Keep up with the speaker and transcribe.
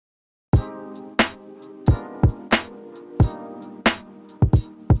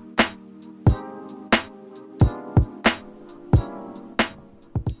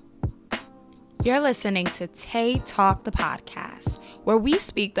You're listening to Tay Talk, the podcast, where we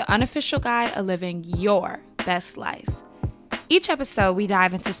speak the unofficial guide of living your best life. Each episode, we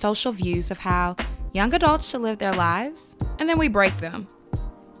dive into social views of how young adults should live their lives, and then we break them.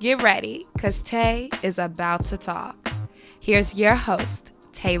 Get ready, because Tay is about to talk. Here's your host,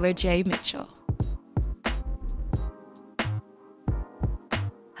 Taylor J. Mitchell.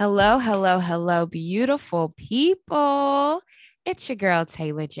 Hello, beautiful people. It's your girl,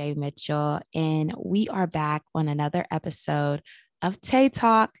 Taylor J. Mitchell, and we are back on another episode of Tay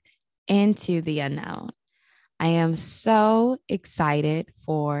Talk Into the Unknown. I am so excited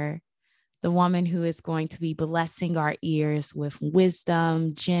for the woman who is going to be blessing our ears with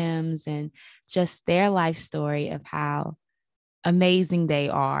wisdom, gems, and just their life story of how amazing they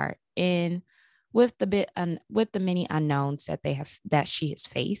are in with the many unknowns that she has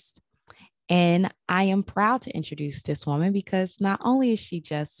faced. And I am proud to introduce this woman because not only is she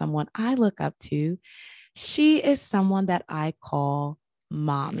just someone I look up to, she is someone that I call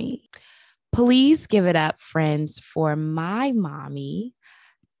mommy. Please give it up, friends, for my mommy,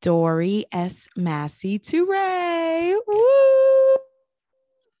 Dori S. Massey-Turay. Woo!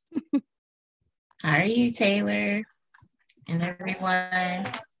 How are you, Taylor? And everyone.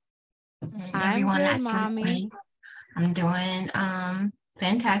 I'm good, mommy. I'm doing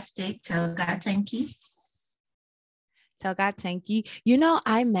fantastic. Tell God thank you. You know,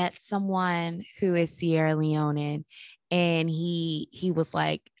 I met someone who is Sierra Leonean, and he was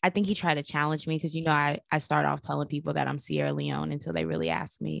like, I think he tried to challenge me because, you know, I start off telling people that I'm Sierra Leone until they really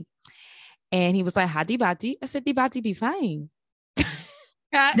ask me. And he was like, "Ha di bati?" I said, "Di bati di fine."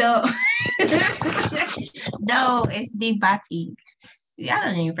 No, no, it's di bati. I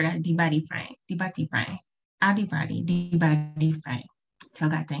don't even forgot di bati fine. Di bati fine. Adi bati, di bati fine. Tell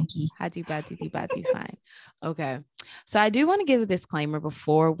God thank you. Hati bati di bati fine. Okay. So I do want to give a disclaimer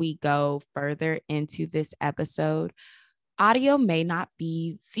before we go further into this episode. Audio may not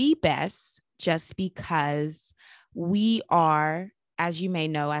be the best just because we are, as you may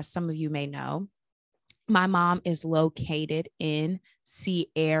know, as some of you may know, my mom is located in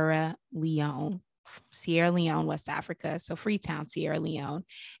Sierra Leone, West Africa. So Freetown, Sierra Leone.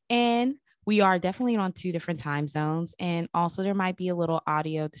 And we are definitely on two different time zones. And also there might be a little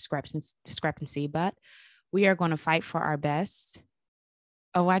audio discrepancy, but we are going to fight for our best.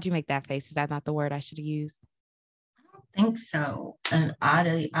 Oh, why'd you make that face? Is that not the word I should have used? I don't think so. An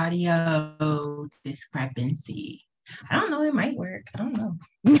audio discrepancy. I don't know. It might work. I don't know.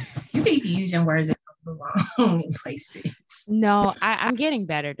 You may be using words that don't belong in places. No, I'm getting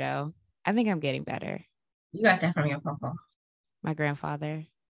better, though. I think I'm getting better. You got that from your papa. My grandfather.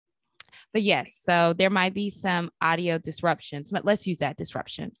 But yes, so there might be some audio disruptions, but let's use that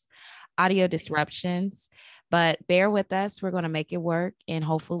audio disruptions, but bear with us. We're going to make it work. And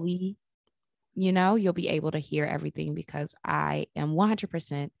hopefully, you know, you'll be able to hear everything because I am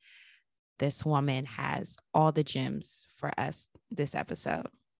 100%. This woman has all the gems for us this episode.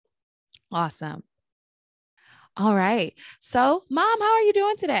 Awesome. All right. So, Mom, how are you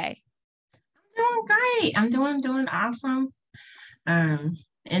doing today? I'm doing great. I'm doing awesome.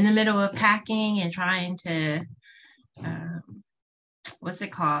 In the middle of packing and trying to, what's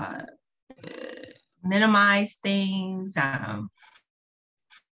it called? Minimize things. Trying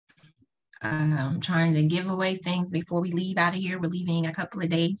to give away things before we leave out of here. We're leaving in a couple of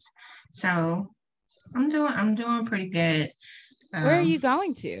days. So I'm doing pretty good. Where are you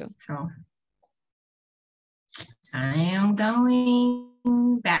going to? So I am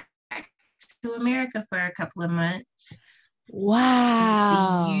going back to America for a couple of months.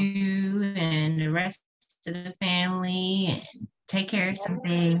 Wow. To see you and the rest of the family and take care of some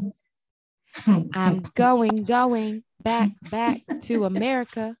things. I'm going back to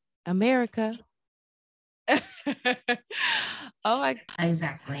America. Oh my.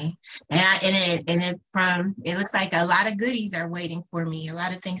 Exactly. And it looks like a lot of goodies are waiting for me. A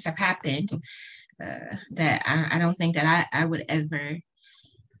lot of things have happened that I don't think that I would ever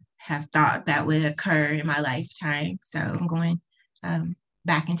have thought that would occur in my lifetime. So I'm going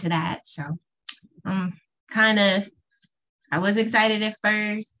back into that. So I was excited at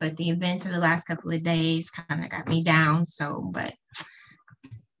first, but the events of the last couple of days kind of got me down. So, but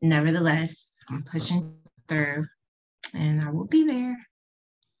nevertheless, I'm pushing through and I will be there.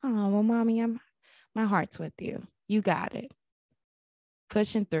 Oh, well, Mommy, my heart's with you. You got it.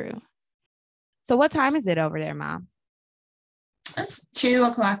 Pushing through. So what time is it over there, Mom? It's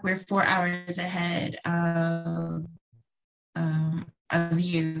 2:00. We're 4 hours ahead of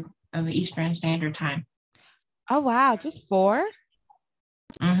you of Eastern Standard Time. Oh wow, just 4?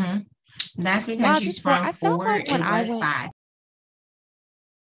 Mm-hmm. That's because you sprung 4. It was 5.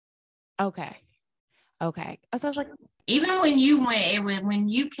 Okay. Okay. So I was like, even when you went, when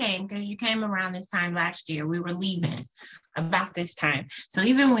you came, because you came around this time last year, we were leaving about this time. So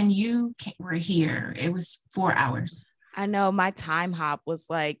even when you were here, it was 4 hours. I know my time hop was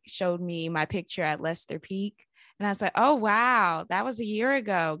like, showed me my picture at Lester Peak. And I was like, oh, wow, that was a year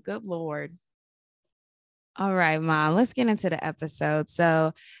ago. Good Lord. All right, Mom, let's get into the episode.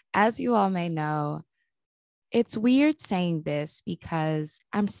 So, as you all may know, it's weird saying this because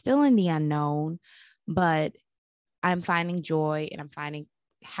I'm still in the unknown, but I'm finding joy and I'm finding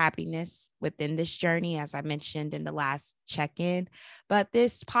happiness within this journey, as I mentioned in the last check in. But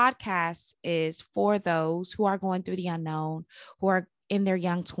this podcast is for those who are going through the unknown, who are in their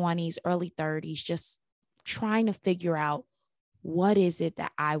young 20s, early 30s, just trying to figure out what is it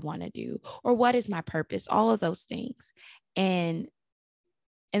that I want to do or what is my purpose, all of those things. And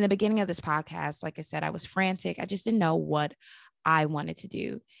in the beginning of this podcast, like I said, I was frantic. I just didn't know what I wanted to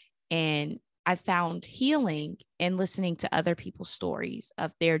do. And I found healing in listening to other people's stories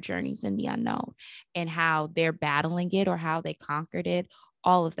of their journeys in the unknown and how they're battling it or how they conquered it,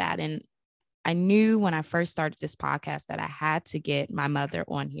 all of that. And I knew when I first started this podcast that I had to get my mother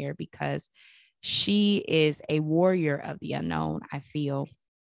on here because she is a warrior of the unknown, I feel,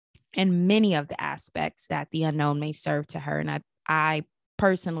 and many of the aspects that the unknown may serve to her. And I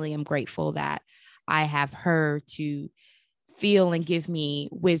personally am grateful that I have her to feel and give me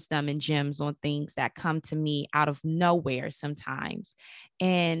wisdom and gems on things that come to me out of nowhere sometimes.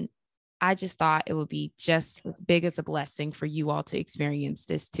 And I just thought it would be just as big as a blessing for you all to experience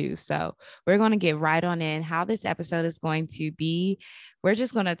this too. So we're going to get right on in how this episode is going to be. We're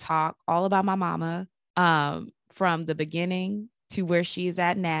just going to talk all about my mama from the beginning to where she is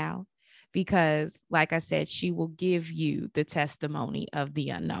at now, because like I said, she will give you the testimony of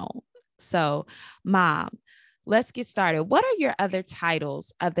the unknown. So, Mom, let's get started. What are your other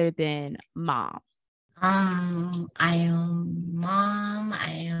titles other than mom? I am mom, I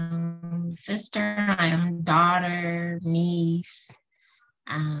am sister, I am daughter, niece,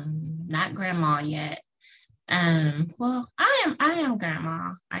 not grandma yet. Well, I am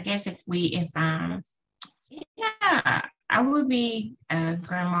grandma. I guess yeah, I would be a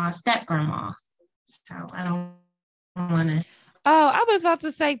grandma, step grandma. So I don't want to. Oh, I was about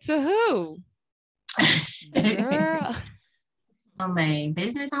to say to who? Girl. I'm a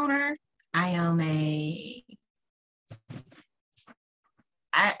business owner. I am a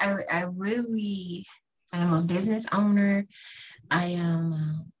I really am a business owner. I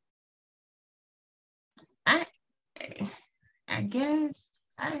am I guess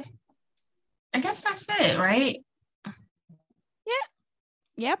I guess that's it, right? Yeah.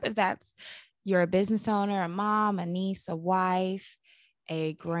 Yep. If that's you're a business owner, a mom, a niece, a wife,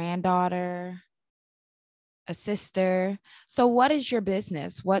 a granddaughter, a sister. So what is your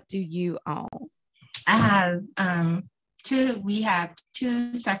business? What do you own? I have we have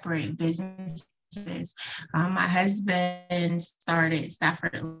two separate businesses. My husband started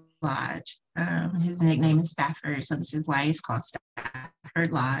Stafford Lodge. His nickname is Stafford, so this is why it's called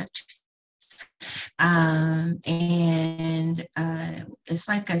Stafford Lodge. And it's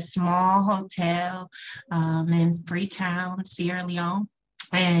like a small hotel in Freetown, Sierra Leone.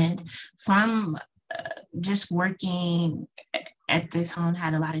 And from just working at this home,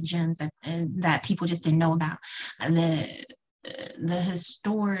 had a lot of gems that people just didn't know about. The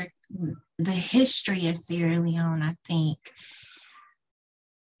history of Sierra Leone, I think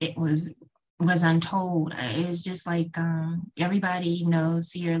it was untold. It's just like everybody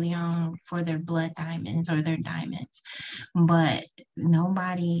knows Sierra Leone for their blood diamonds or their diamonds, but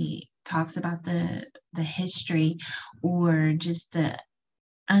nobody talks about the history or just the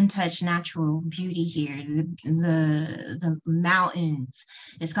untouched natural beauty here. The mountains.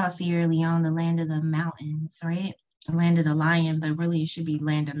 It's called Sierra Leone, the land of the mountains, right? The land of the lion, but really it should be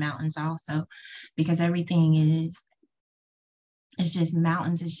land of mountains also, because everything is it's just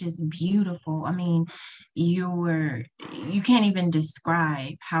mountains. It's just beautiful. I mean, you can't even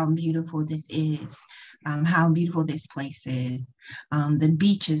describe how beautiful this is, how beautiful this place is. The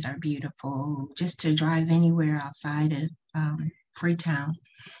beaches are beautiful. Just to drive anywhere outside of Freetown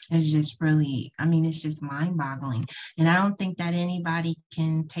is just really, I mean, it's just mind-boggling. And I don't think that anybody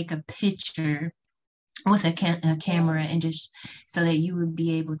can take a picture with a camera and just so that you would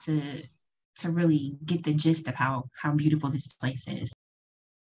be able to really get the gist of how beautiful this place is.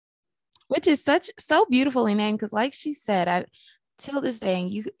 Which is so beautifully named, because like she said, I till this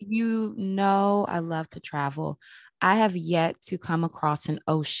day, you know I love to travel. I have yet to come across an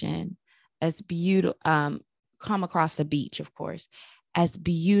ocean as beautiful, come across a beach, of course, as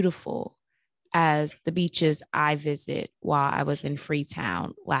beautiful as the beaches I visit while I was in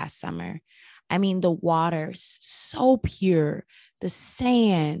Freetown last summer. I mean, the water's so pure, the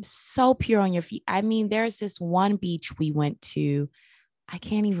sand so pure on your feet. I mean, there's this one beach we went to. I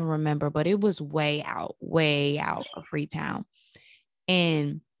can't even remember, but it was way out of Freetown.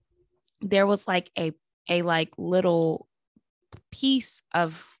 And there was like a like little piece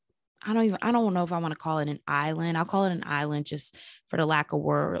of, I don't know if I want to call it an island. I'll call it an island just for the lack of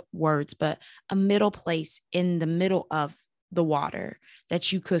words, but a middle place in the middle of the water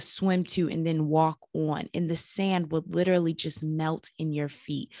that you could swim to and then walk on. And the sand would literally just melt in your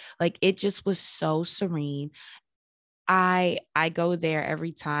feet. Like it just was so serene. I go there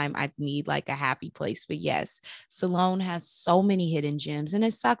every time I need like a happy place. But yes, Salone has so many hidden gems. And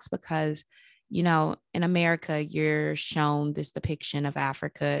it sucks because, you know, in America, you're shown this depiction of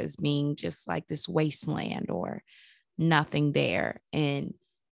Africa as being just like this wasteland or nothing there. And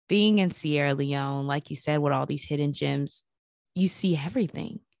being in Sierra Leone, like you said, with all these hidden gems, you see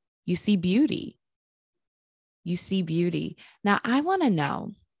everything. You see beauty. You see beauty. Now, I want to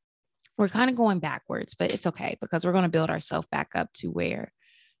know, we're kind of going backwards, but it's okay because we're going to build ourselves back up to where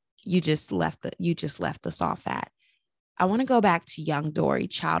you just left us off at. I want to go back to young Dori,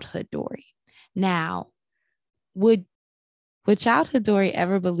 childhood Dori. Now, would childhood Dori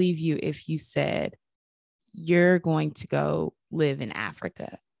ever believe you if you said you're going to go live in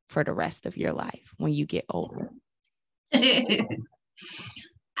Africa for the rest of your life when you get older? I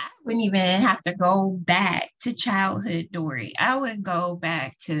wouldn't even have to go back to childhood Dori. I would go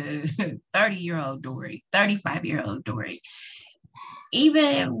back to 30-year-old Dori, 35-year-old Dori,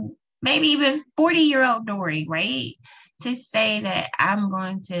 even maybe even 40-year-old Dori, right? To say that I'm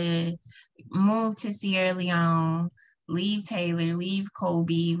going to move to Sierra Leone, leave Taylor, leave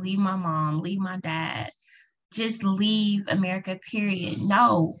Kobe, leave my mom, leave my dad, just leave America, period.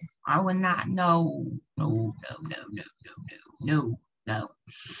 No, I would not. No, no, no, no, no, no, no, no.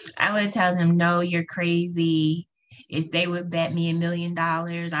 I would tell them, no, you're crazy. If they would bet me $1 million,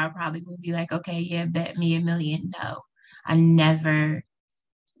 I probably would be like, okay, yeah, bet me $1 million. No, I never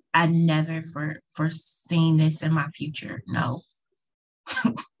foreseen this in my future. No,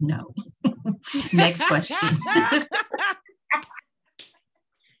 no. Next question.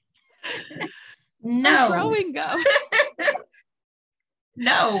 No. Growing up.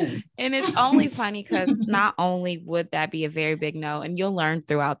 No. And it's only funny because not only would that be a very big no, and you'll learn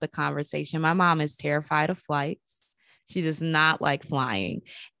throughout the conversation, my mom is terrified of flights. She does not like flying.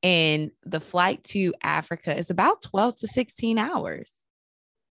 And the flight to Africa is about 12 to 16 hours.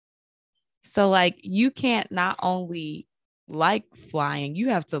 So like you can't not only like flying, you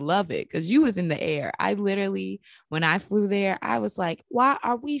have to love it because you was in the air. I literally, when I flew there, I was like, why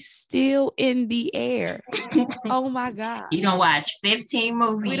are we still in the air? Oh my God. You don't watch 15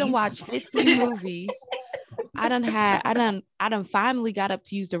 movies. We don't watch 15 movies. I done finally got up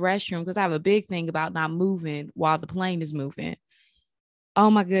to use the restroom because I have a big thing about not moving while the plane is moving.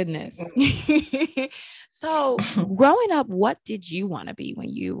 Oh my goodness. So growing up, what did you want to be when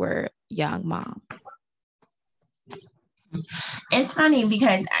you were young, Mom? It's funny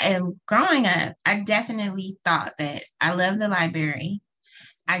because growing up, I definitely thought that I loved the library.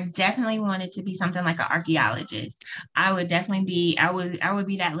 I definitely wanted to be something like an archaeologist. I would definitely I would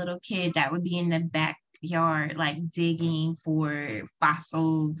be that little kid that would be in the backyard, like digging for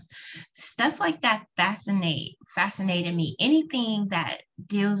fossils, stuff like that fascinated me. Anything that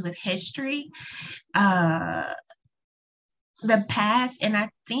deals with history, the past, and I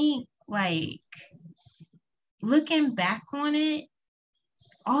think like looking back on it,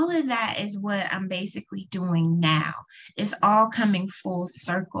 all of that is what I'm basically doing now. It's all coming full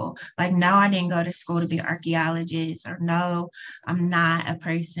circle. Like, no, I didn't go to school to be an archaeologist, or no, I'm not a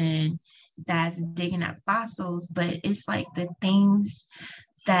person that's digging up fossils, but it's like the things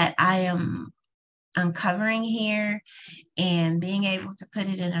that I am uncovering here and being able to put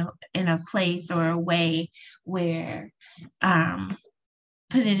it in a place or a way where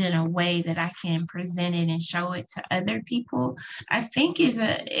put it in a way that I can present it and show it to other people, I think is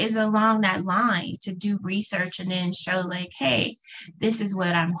along that line, to do research and then show like, hey, this is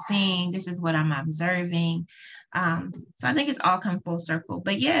what I'm seeing, this is what I'm observing. So I think it's all come full circle.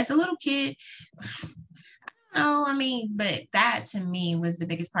 But yeah, as a little kid, no, I mean, but that to me was the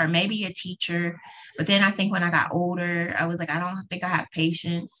biggest part. Maybe a teacher, but then I think when I got older, I was like, I don't think I have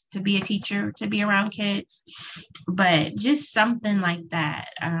patience to be a teacher, to be around kids. But just something like that.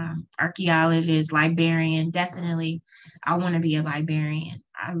 Archaeologist, librarian, definitely. I want to be a librarian.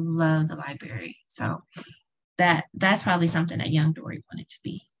 I love the library. So that's probably something that young Dori wanted to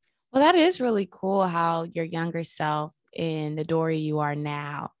be. Well, that is really cool how your younger self and the Dori you are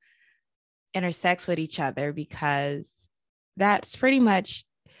now intersects with each other, because that's pretty much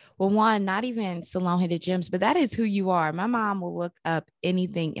Well, one, not even salon-headed gems, but that is who you are. My mom will look up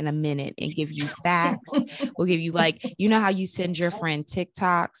anything in a minute and give you facts. Will give you, like, you know how you send your friend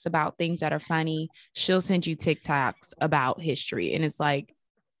TikToks about things that are funny? She'll send you TikToks about history. And it's like,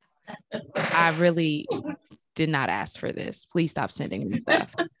 I really did not ask for this. Please stop sending me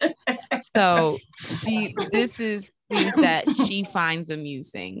stuff. So this is things that she finds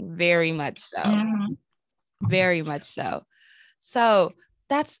amusing, very much so. Mm-hmm. Very much so. So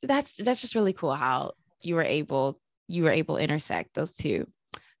that's just really cool how you were able to intersect those two.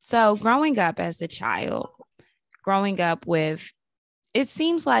 So growing up as a child, growing up with, it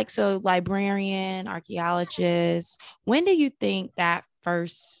seems like, so librarian, archaeologist, when do you think that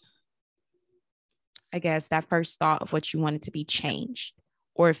first, I guess, that first thought of what you wanted to be changed,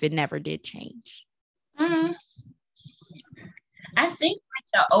 or if it never did change? Mm-hmm. I think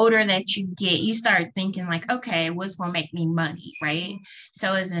like the older that you get, you start thinking like, okay, what's gonna make me money, right?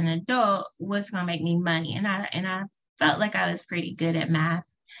 So as an adult, what's gonna make me money? And I felt like I was pretty good at math.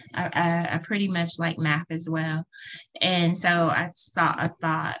 I pretty much like math as well. And so I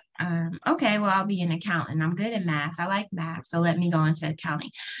thought, okay, well, I'll be an accountant. I'm good at math. I like math. So let me go into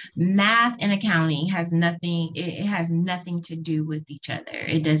accounting. Math and accounting has nothing, it has nothing to do with each other.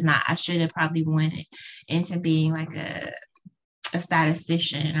 It does not. I should have probably went into being like a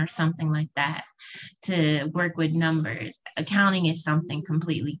statistician or something like that to work with numbers. Accounting is something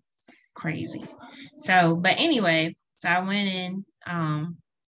completely crazy. So, but anyway, so I went in,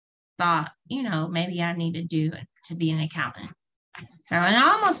 thought, maybe I need to do it to be an accountant. So, and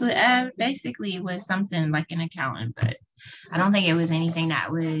I almost basically was something like an accountant, but I don't think it was anything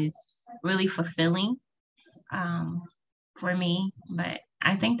that was really fulfilling for me. But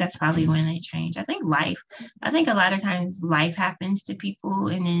I think that's probably when it changed. I think a lot of times life happens to people,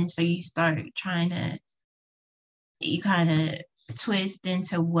 and then so you start you kind of twist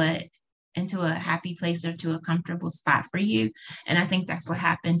into a happy place or to a comfortable spot for you. And I think that's what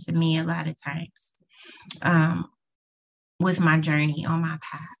happened to me a lot of times with my journey on my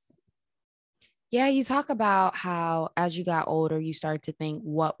path. Yeah, you talk about how as you got older, you started to think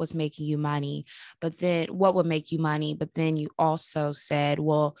what was making you money, but then what would make you money. But then you also said,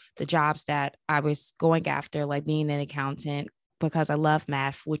 well, the jobs that I was going after, like being an accountant, because I love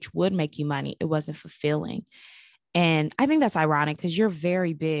math, which would make you money, it wasn't fulfilling. And I think that's ironic because you're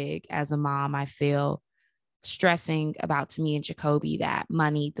very big as a mom, I feel, stressing about to me and Jacoby that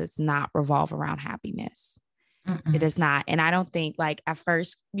money does not revolve around happiness. Mm-mm. It does not. And I don't think, like, at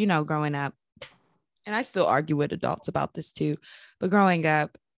first, growing up, and I still argue with adults about this too, but growing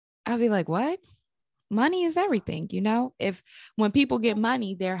up, I'll be like, what? Money is everything, if when people get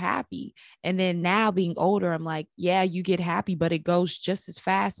money, they're happy. And then now being older, I'm like, yeah, you get happy, but it goes just as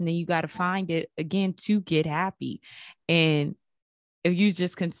fast. And then you got to find it again to get happy. And if you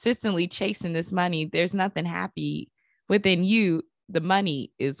just consistently chasing this money, there's nothing happy within you. The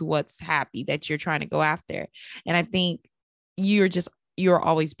money is what's happy that you're trying to go after. And I think you're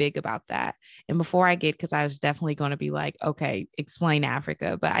always big about that. And before because I was definitely going to be like, okay, explain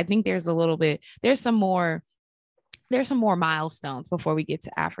Africa. But I think there's some more milestones before we get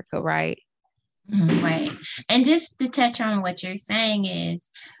to Africa, right? Right. And just to touch on what you're saying is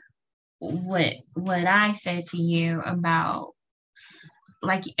what I said to you about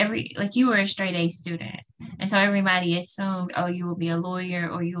like you were a straight A student. And so everybody assumed, oh, you will be a lawyer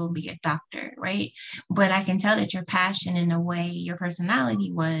or you will be a doctor, right? But I can tell that your passion and the way your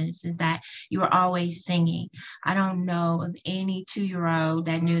personality is that you were always singing. I don't know of any 2-year-old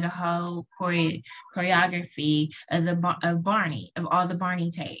that knew the whole choreography of Barney, of all the Barney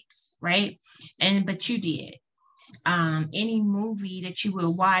tapes, right? But you did. Any movie that you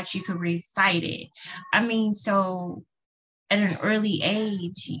would watch, you could recite it. I mean, so at an early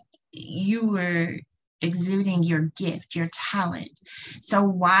age, you were exuding your gift, your talent. So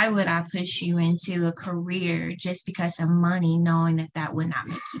why would I push you into a career just because of money, knowing that would not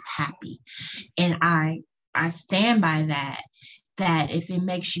make you happy? And I stand by that if it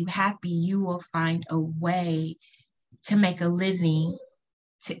makes you happy, you will find a way to make a living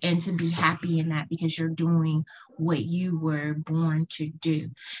and to be happy in that because you're doing what you were born to do.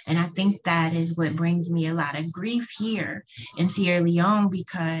 And I think that is what brings me a lot of grief here in Sierra Leone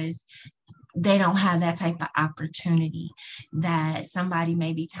because they don't have that type of opportunity that somebody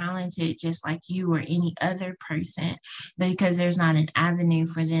may be talented just like you or any other person, but because there's not an avenue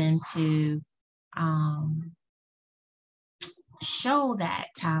for them to show that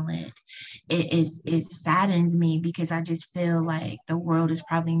talent, it saddens me because I just feel like the world is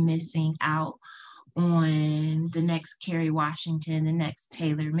probably missing out on the next Kerry Washington, the next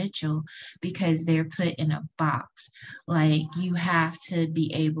Taylor Mitchell, because they're put in a box. Like, you have to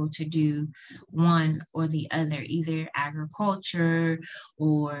be able to do one or the other, either agriculture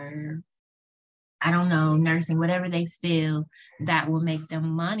or, I don't know, nursing, whatever they feel that will make them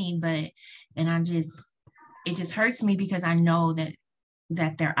money. And it just hurts me because I know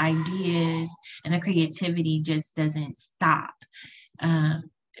that their ideas and their creativity just doesn't stop.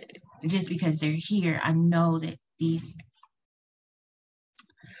 Just because they're here, I know that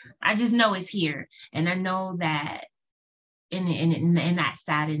I just know it's here. And I know that, and that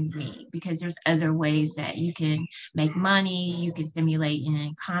saddens me, because there's other ways that you can make money, you can stimulate an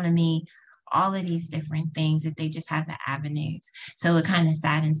economy, all of these different things, if they just have the avenues. So it kind of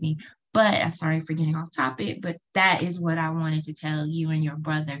saddens me. But I'm sorry for getting off topic, but that is what I wanted to tell you and your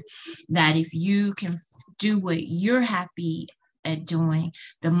brother, that if you can do what you're happy at doing,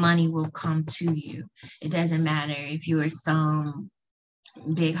 the money will come to you. It doesn't matter if you are some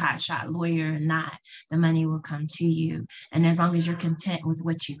big hotshot lawyer or not, the money will come to you. And as long as you're content with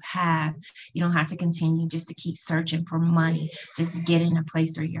what you have, you don't have to continue just to keep searching for money. Just get in a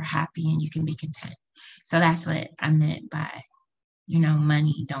place where you're happy and you can be content. So that's what I meant by,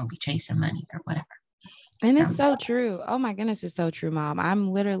 money. Don't be chasing money or whatever. And it's so true. Oh my goodness, it's so true, Mom.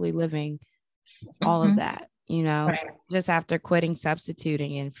 I'm literally living all of that, right. Just after quitting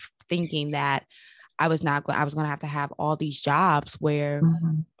substituting and thinking that I was going to have all these jobs where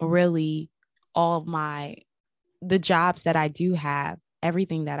really all of the jobs that I do have,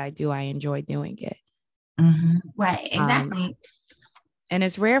 everything that I do, I enjoy doing it. Right. Exactly. And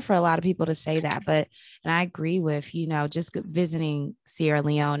it's rare for a lot of people to say that, and I agree with, just visiting Sierra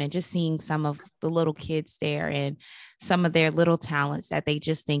Leone and just seeing some of the little kids there and some of their little talents that they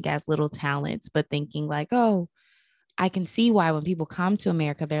just think as little talents, but thinking like, oh, I can see why when people come to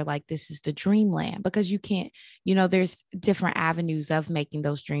America, they're like, this is the dreamland, because you can't, there's different avenues of making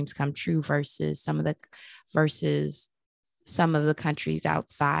those dreams come true versus some of the countries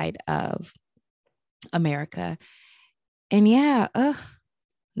outside of America. And yeah,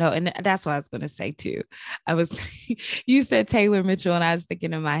 no, and that's what I was going to say too. You said Taylor Mitchell, and I was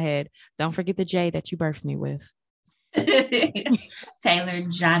thinking in my head, don't forget the J that you birthed me with. Taylor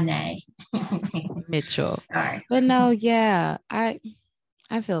Janae Mitchell. Sorry. But no, yeah, I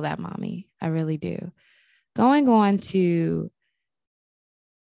feel that, Mommy. I really do. Going on to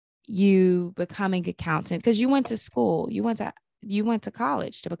you becoming accountant, because you went to school, you went to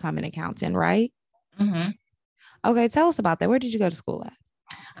college to become an accountant, right? Okay, tell us about that. Where did you go to school at?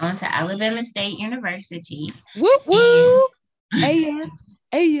 I went to Alabama State University. Woo woo.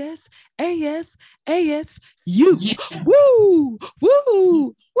 A-S, you. Woo,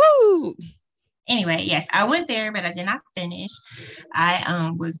 woo, woo. Anyway, yes, I went there, but I did not finish.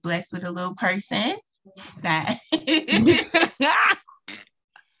 I was blessed with a little person that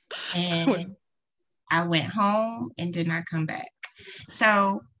and I went home and did not come back.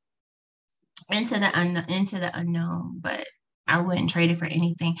 So into the unknown, but I wouldn't trade it for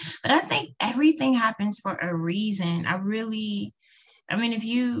anything. But I think everything happens for a reason. I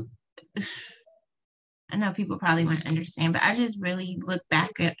know people probably won't understand, but I just really look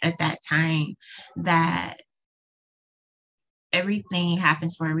back at that time, that everything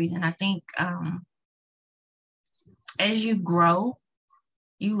happens for a reason. I think as you grow,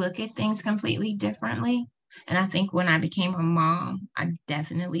 you look at things completely differently. And I think when I became a mom, I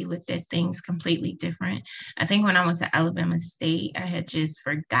definitely looked at things completely different. I think when I went to Alabama State, I had just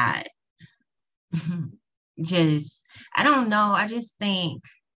forgot. I don't know. I just think,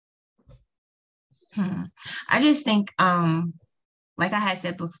 like I had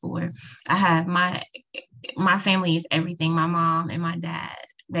said before, I have my family is everything. My mom and my dad,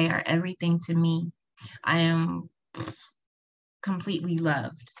 they are everything to me. I am completely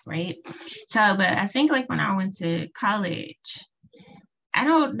loved, right? So, but I think like when I went to college, I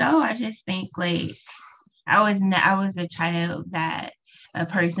don't know. I just think like I was a child, a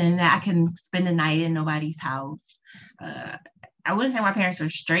person that I can spend the night in nobody's house. I wouldn't say my parents were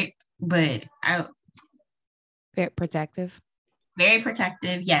strict, but very protective. Very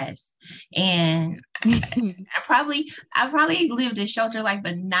protective, yes. And I probably lived a sheltered life,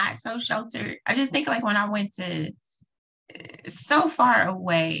 but not so sheltered. I just think like when I went to so far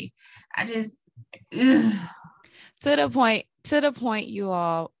away, I just to the point, you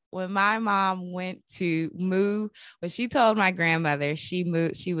all, when my mom went to move, when she told my grandmother she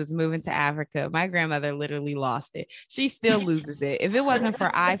was moving to Africa, my grandmother literally lost it. She still loses it. If it wasn't for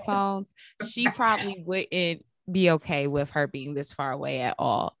iPhones, she probably wouldn't be okay with her being this far away at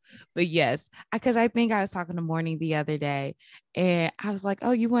all. But yes, because I think I was talking to Morning the other day and I was like,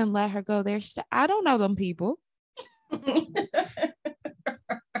 oh, you wouldn't let her go there? She said, I don't know them people.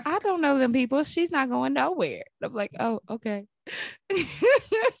 I don't know them people. She's not going nowhere. I'm like, oh, okay.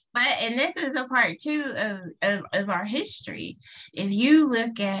 And this is a part too of our history. If you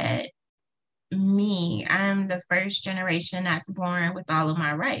look at me, I'm the first generation that's born with all of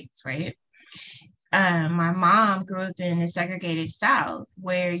my rights, right? My mom grew up in the segregated South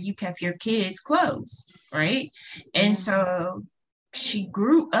where you kept your kids close, right? And so she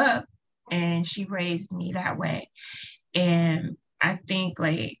grew up and she raised me that way. And I think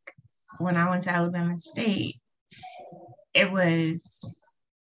like when I went to Alabama State, it was,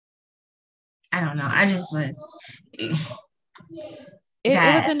 I don't know, I just was it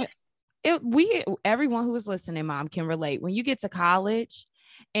was an everyone who is listening, mom, can relate. When you get to college,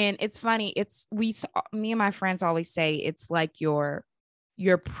 and it's funny, me and my friends always say it's like your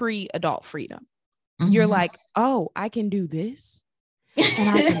pre-adult freedom. Mm-hmm. You're like, oh, I can do this and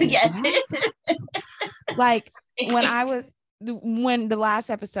I can do that. Like when the last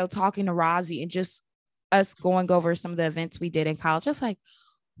episode talking to Rozzy and just us going over some of the events we did in college, just like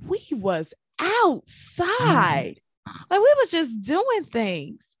we was outside. Like we was just doing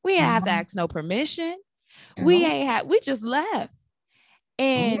things. We didn't have to ask no permission. We just left.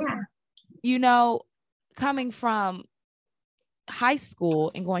 And you know, coming from high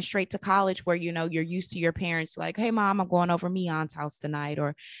school and going straight to college where, you know, you're used to your parents like, hey mom, I'm going over Mion's house tonight,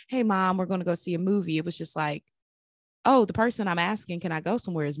 or hey mom, we're going to go see a movie. It was just like, oh, the person I'm asking, can I go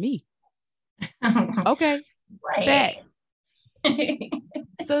somewhere, is me. Okay. Bet.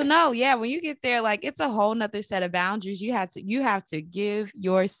 So no, yeah, when you get there, like it's a whole nother set of boundaries you have to give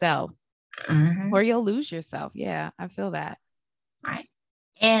yourself or you'll lose yourself. Yeah, I feel that. Right.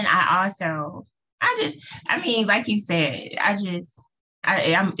 And I mean, like you said,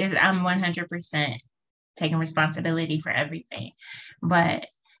 I'm 100% taking responsibility for everything. But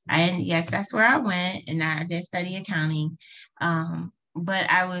yes, that's where I went, and I did study accounting. But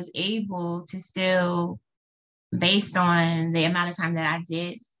I was able to still, based on the amount of time that I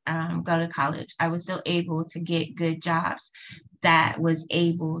did go to college, I was still able to get good jobs that was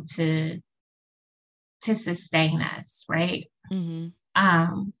able to sustain us, right? Mm-hmm.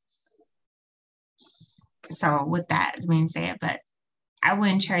 So with that being said, but I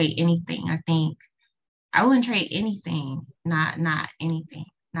wouldn't trade anything. I think I wouldn't trade anything, not anything,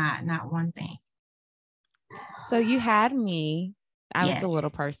 not one thing. So you had me. I was a little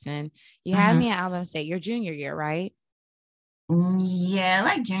person. You had me at Alabama State your junior year, right? Yeah,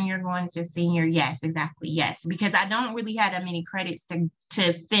 like junior going to senior. Yes, exactly. Yes, because I don't really have that many credits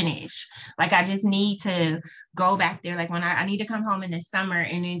to finish. Like I just need to go back there. Like when I need to come home in the summer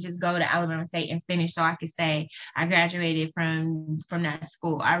and then just go to Alabama State and finish, so I could say I graduated from that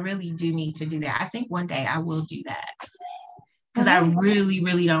school. I really do need to do that. I think one day I will do that because I really,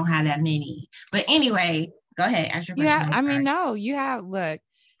 really don't have that many. But anyway, go ahead. Ask your question. You have. Look,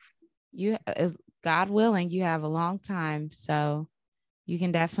 you. God willing, you have a long time. So you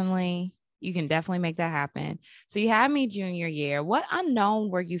can definitely make that happen. So you had me junior year. What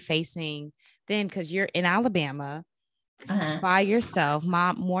unknown were you facing then? Because you're in Alabama by yourself.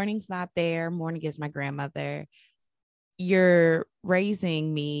 Morning's not there. Morning is my grandmother. You're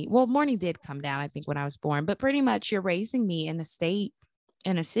raising me. Well, Morning did come down, I think, when I was born, but pretty much you're raising me in a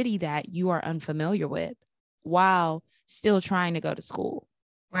city that you are unfamiliar with while still trying to go to school.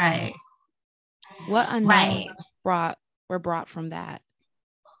 Right. What unknowns were brought from that?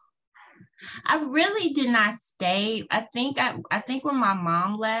 I really did not stay. I think when my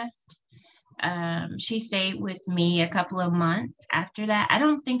mom left, she stayed with me a couple of months after that. I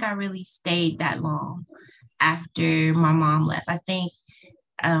don't think I really stayed that long after my mom left. I think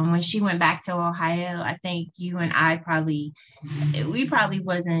when she went back to Ohio, I think you and I we probably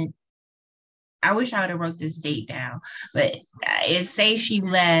wasn't. I wish I would have wrote this date down, but say she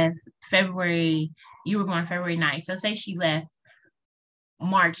left February, you were born February 9th. So say she left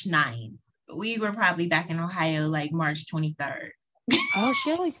March 9th. We were probably back in Ohio like March 23rd. Oh,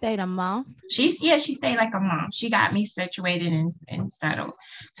 she only stayed a month. She stayed like a month. She got me situated and settled.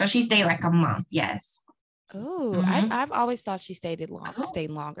 So she stayed like a month, yes. Oh, I've always thought she stayed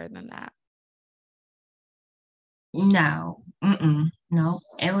longer than that. No, no.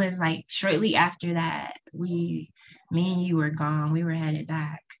 It was like shortly after that, me and you were gone. We were headed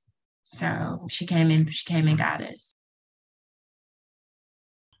back. So she came and got us.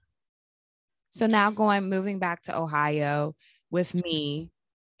 So now moving back to Ohio with me,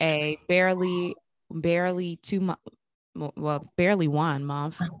 a barely 2 months, well, barely 1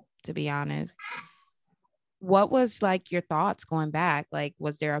 month, to be honest. what was like your thoughts going back? Like,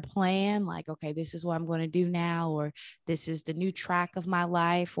 was there a plan? Like, okay, this is what I'm going to do now, or this is the new track of my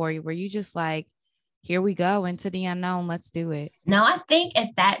life? Or were you just like, here we go into the unknown, let's do it? No, I think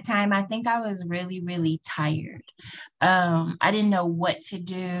at that time, I think I was really, really tired. I didn't know what to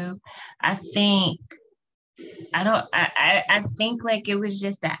do. I think I think like it was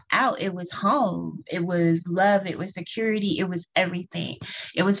just that out. It was home. It was love. It was security. It was everything.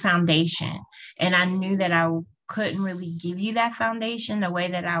 It was foundation. And I knew that I couldn't really give you that foundation the way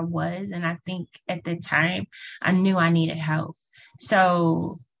that I was. And I think at the time I knew I needed help.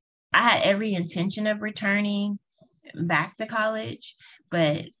 So I had every intention of returning back to college,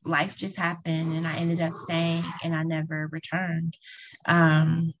 but life just happened and I ended up staying and I never returned.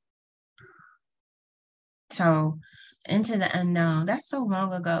 Um, so into the unknown, that's so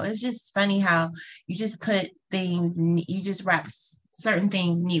long ago. It's just funny how you just put things, you just wrap certain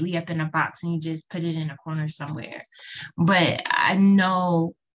things neatly up in a box and you just put it in a corner somewhere. But I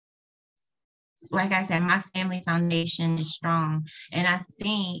know, like I said, my family foundation is strong. And I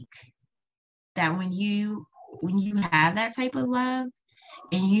think that when you have that type of love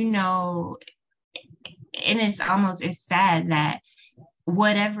and and it's sad that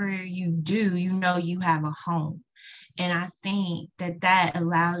whatever you do, you have a home. And I think that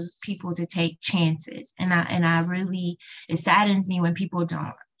allows people to take chances. And I really, it saddens me when people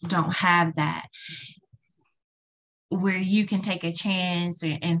don't have that, where you can take a chance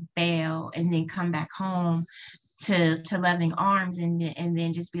and fail and then come back home to loving arms and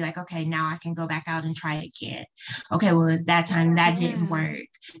then just be like, okay, now I can go back out and try again. Okay, well, at that time that didn't work,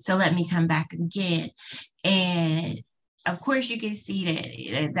 so let me come back again. And of course you can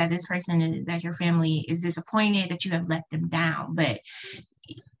see that this person, that your family is disappointed that you have let them down, but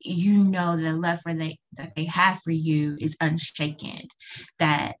the love that they have for you is unshaken,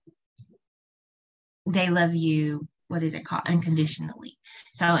 that they love you, what is it called, unconditionally.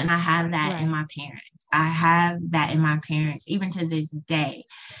 So, and I have that in my parents. I have that in my parents, even to this day,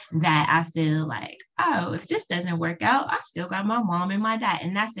 that I feel like, oh, if this doesn't work out, I still got my mom and my dad.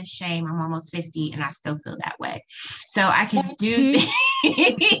 And that's a shame. I'm almost 50 and I still feel that way. So I can do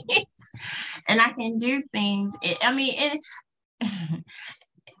things and I can do things.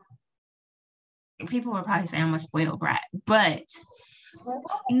 People would probably say I'm a spoiled brat, but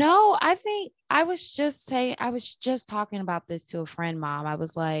no, I think I was just talking about this to a friend, Mom. I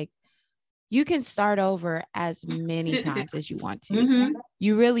was like, you can start over as many times as you want to. Mm-hmm.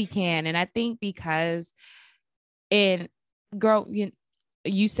 You really can. And I think because girl,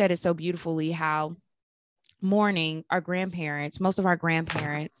 you said it so beautifully, how most of our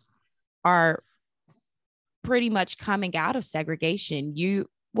grandparents are pretty much coming out of segregation.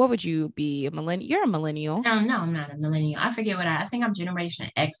 What would you be, a millennial? You're a millennial. No, I'm not a millennial. I forget I think I'm Generation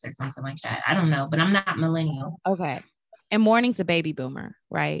X or something like that. I don't know, but I'm not millennial. Okay. And Morning's a baby boomer,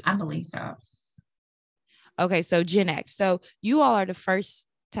 right? I believe so. Okay, so Gen X. So you all are the first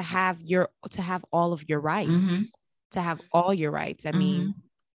to have all of your rights, mm-hmm. to have all your rights. I mean,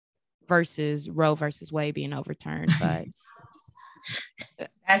 versus Roe versus Wade being overturned, but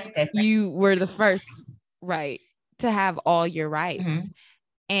that's different. You were the first, right, to have all your rights. Mm-hmm.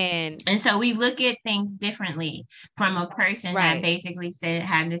 And so we look at things differently from a person that basically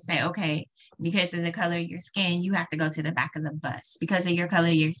had to say, okay, because of the color of your skin, you have to go to the back of the bus. Because of your color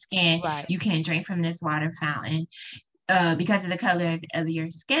of your skin, you can't drink from this water fountain. Because of the color of your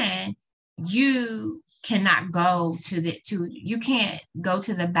skin, you cannot go you can't go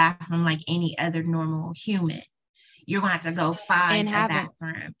to the bathroom like any other normal human. You're going to have to go find a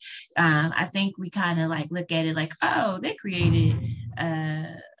bathroom. I think we kind of like look at it like, oh, they created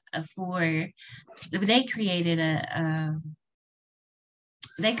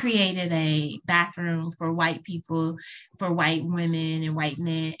a bathroom for white people, for white women and white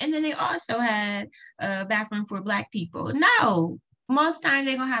men. And then they also had a bathroom for Black people. No, most times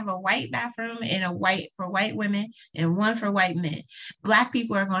they're going to have a white bathroom and for white women and one for white men. Black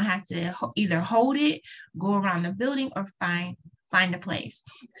people are going to have to either hold it, go around the building, or find a place.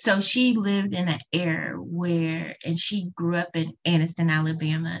 So she lived in an era and she grew up in Anniston,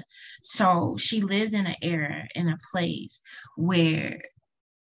 Alabama. So she lived in an era, in a place where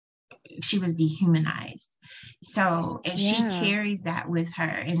she was dehumanized. So, and she carries that with her,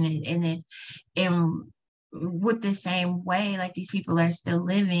 and with the same way, like these people are still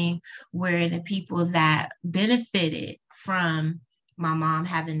living, where the people that benefited from my mom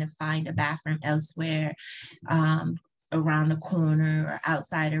having to find a bathroom elsewhere, around the corner or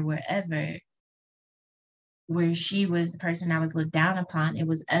outside or wherever, where she was the person that was looked down upon, it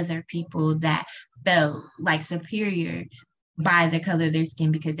was other people that felt like superior by the color of their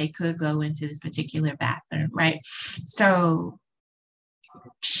skin because they could go into this particular bathroom, right? So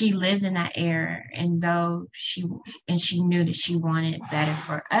she lived in that era, and though she knew that she wanted better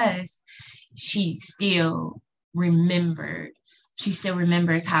for us, she still remembered she still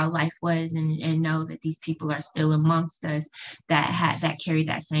remembers how life was, and know that these people are still amongst us that carried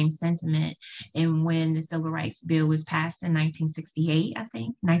that same sentiment. And when the civil rights bill was passed in 1968, I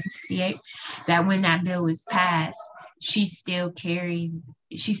think 1968, that when that bill was passed, she still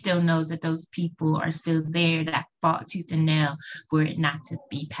knows that those people are still there that fought tooth and nail for it not to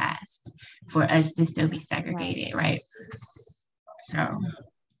be passed, for us to still be segregated, right? So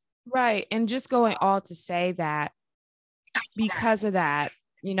right. And just going all to say that because of that,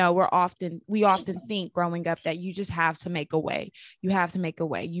 you know, we often think growing up that you just have to make a way. You have to make a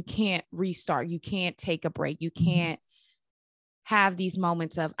way. You can't restart. You can't take a break. You can't have these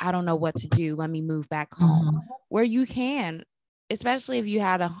moments of, I don't know what to do. Let me move back home, where you can, especially if you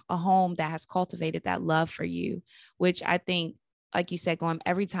had a home that has cultivated that love for you, which I think, like you said,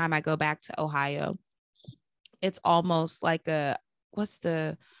 every time I go back to Ohio, it's almost like what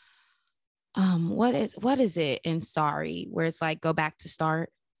is it in Sorry, where it's like go back to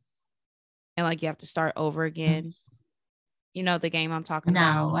start and like you have to start over again. You know the game I'm talking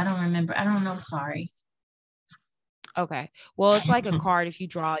about? No, I don't remember. I don't know. Sorry. Okay. Well, it's like a card. If you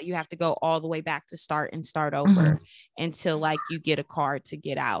draw it, you have to go all the way back to start and start over until like you get a card to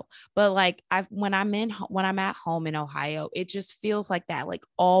get out. But like when I'm at home in Ohio, it just feels like that. Like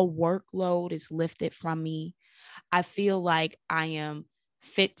all workload is lifted from me. I feel like I am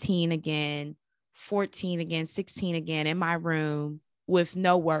 15 again, 14 again, 16 again in my room with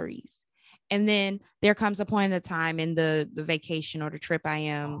no worries. And then there comes a point in the time in the vacation or the trip I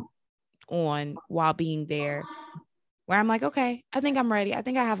am on while being there, where I'm like, okay, I think I'm ready. I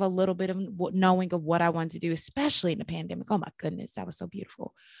think I have a little bit of knowing of what I want to do, especially in the pandemic. Oh my goodness, that was so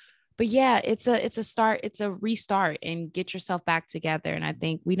beautiful. But yeah, it's a start, it's a restart, and get yourself back together. And I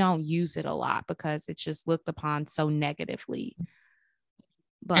think we don't use it a lot because it's just looked upon so negatively.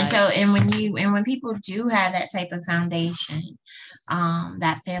 But and when people do have that type of foundation,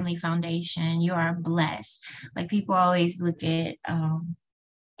 that family foundation, you are blessed. Like people always look at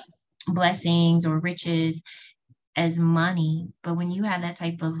blessings or riches as money, but when you have that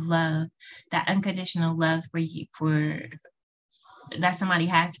type of love, that unconditional love that somebody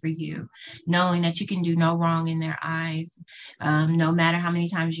has for you, knowing that you can do no wrong in their eyes, no matter how many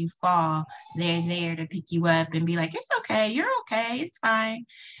times you fall, they're there to pick you up and be like, it's okay, you're okay, it's fine.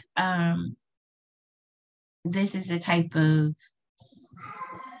 This is the type of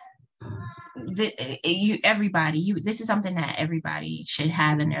this is something that everybody should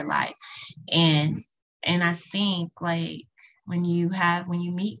have in their life. And I think like when you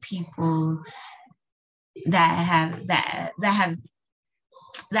meet people that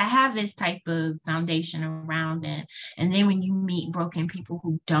have this type of foundation around them, and then when you meet broken people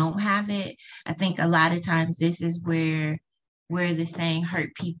who don't have it, I think a lot of times this is where the saying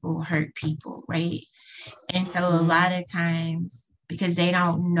hurt people, right? And so a lot of times, because they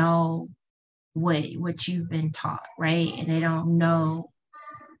don't know what you've been taught, right? And they don't know,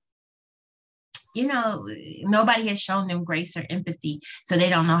 nobody has shown them grace or empathy, so they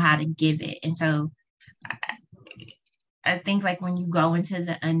don't know how to give it. And so I think like when you go into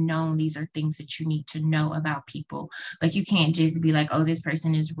the unknown, these are things that you need to know about people. Like you can't just be like, oh, this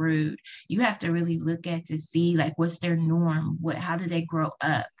person is rude. You have to really look at to see like what's their norm, how do they grow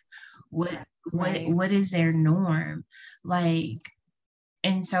up, what is their norm, like.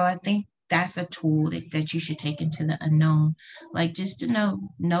 And so I think that's a tool that you should take into the unknown, like just to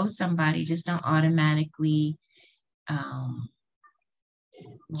know somebody. Just don't automatically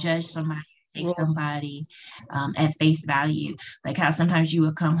judge somebody, take somebody at face value. Like how sometimes you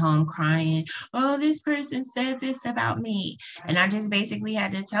would come home crying, oh, this person said this about me. And I just basically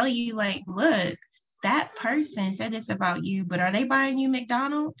had to tell you, like, look, that person said this about you, but are they buying you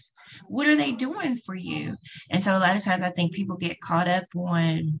McDonald's? What are they doing for you? And so a lot of times I think people get caught up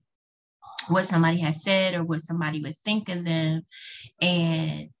on what somebody has said or what somebody would think of them.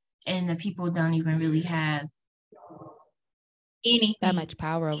 And the people don't even really have anything, that much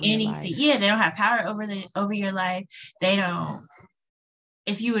power over your life. Yeah, they don't have power over your life. They don't.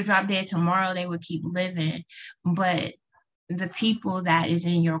 If you would drop dead tomorrow, they would keep living. But the people that is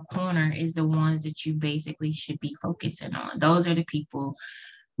in your corner is the ones that you basically should be focusing on. Those are the people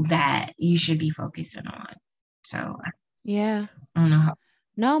that you should be focusing on. So yeah, I don't know how.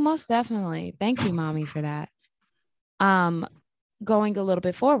 No, most definitely. Thank you, Mommy, for that. Going a little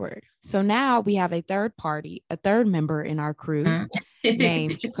bit forward. So now we have a third member in our crew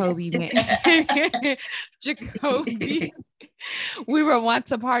named Jacoby. Jacoby. We were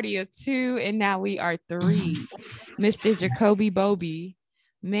once a party of two, and now we are three. Mr. Jacoby Bobby,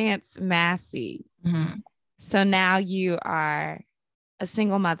 Mance Massey. So now you are a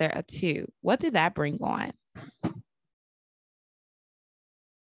single mother of two. What did that bring on?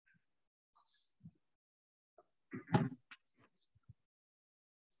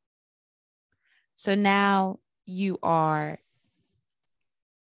 So now you are.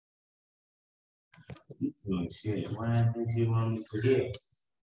 Shit, why did you want me to forget?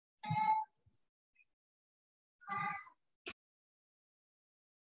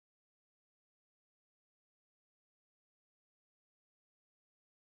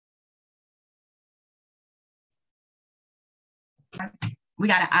 We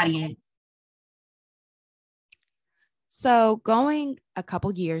got an audience. So going a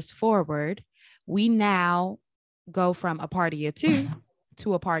couple years forward, we now go from a party of two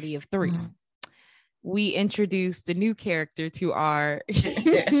to a party of three. We introduced the new character to our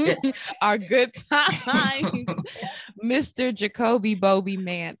our good times, Mr. Jacoby Bobby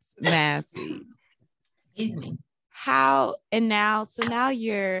Mance Massey. Easy. So now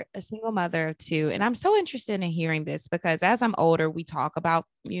you're a single mother of two. And I'm so interested in hearing this because as I'm older, we talk about,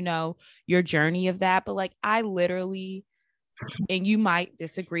 your journey of that. But like, I literally, and you might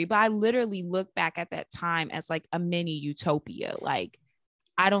disagree, but I literally look back at that time as like a mini utopia. Like,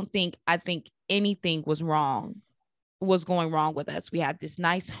 I think anything was going wrong with us. We had this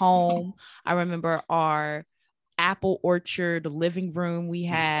nice home. I remember our apple orchard living room we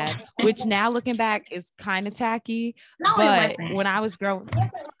had, which now looking back is kind of tacky. No, but it wasn't. When I was growing,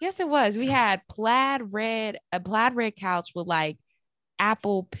 yes, it was. We had a plaid red couch with like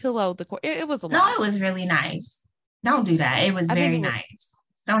apple pillow decor. It was a lot. No, it was really nice. Don't do that. It was very nice.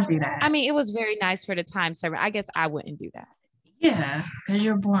 Don't do that. I mean, it was very nice for the time. So I guess I wouldn't do that. Yeah, because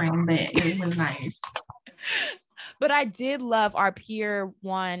you're boring, but it was nice. But I did love our Pier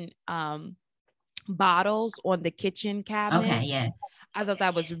 1 bottles on the kitchen cabinet. Okay, yes. I thought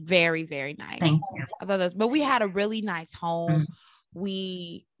that was very, very nice. Thank you. But we had a really nice home.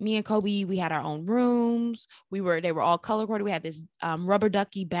 Me and Kobe, we had our own rooms. They were all color coded. We had this rubber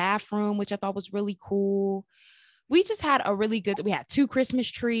ducky bathroom, which I thought was really cool. We just had we had 2 Christmas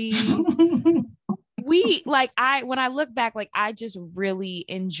trees. When I look back, like I just really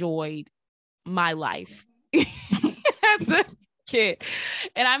enjoyed my life as a kid.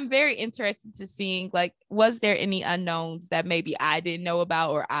 And I'm very interested to seeing, like, was there any unknowns that maybe I didn't know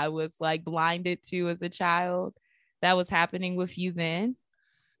about or I was like blinded to as a child that was happening with you then?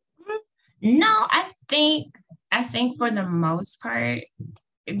 No, I think for the most part,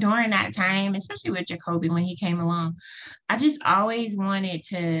 during that time, especially with Jacoby when he came along, I just always wanted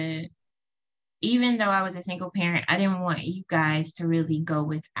to, even though I was a single parent, I didn't want you guys to really go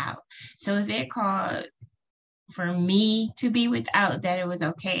without. So if it called for me to be without, that it was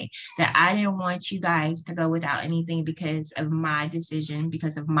okay. That I didn't want you guys to go without anything because of my decision,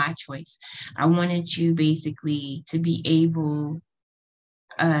 because of my choice. I wanted you basically to be able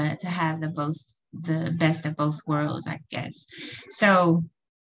to have the best of both worlds, I guess. So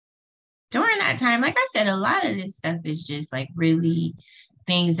during that time, like I said, a lot of this stuff is just like really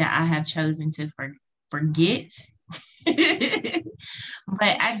things that I have chosen to forget.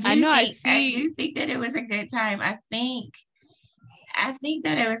 But I do think that it was a good time. I think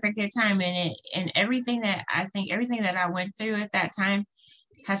that it was a good time, and everything that I went through at that time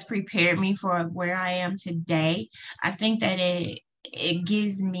has prepared me for where I am today. I think that it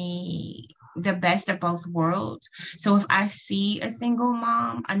gives me the best of both worlds. So if I see a single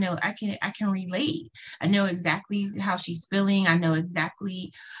mom, I know I can relate. I know exactly how she's feeling. I know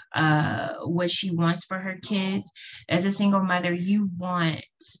exactly what she wants for her kids. As a single mother, you want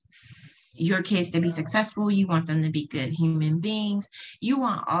your kids to be successful. You want them to be good human beings. You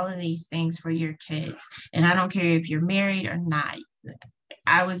want all of these things for your kids. And I don't care if you're married or not.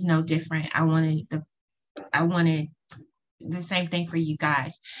 I was no different. I wanted the same thing for you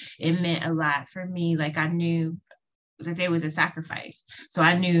guys. It meant a lot for me. Like I knew that there was a sacrifice. So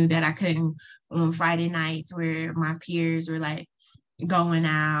I knew that I couldn't on Friday nights where my peers were like going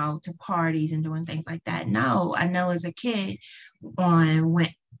out to parties and doing things like that. No, I know as a kid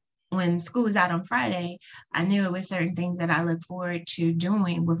when school was out on Friday, I knew it was certain things that I look forward to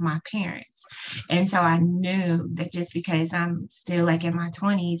doing with my parents. And so I knew that just because I'm still like in my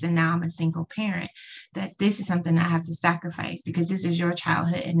 20s and now I'm a single parent, that this is something I have to sacrifice because this is your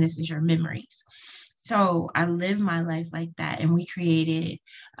childhood and this is your memories. So I lived my life like that, and we created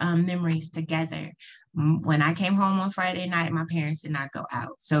memories together. When I came home on Friday night, my parents did not go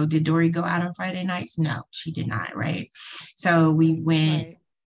out. So did Dori go out on Friday nights? No, she did not, right? So we went... Right.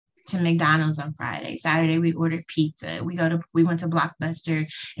 to McDonald's on Friday. Saturday, we ordered pizza. We went to Blockbuster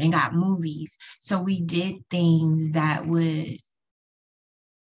and got movies. So we did things that would,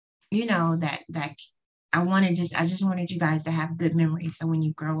 that I just wanted you guys to have good memories. So when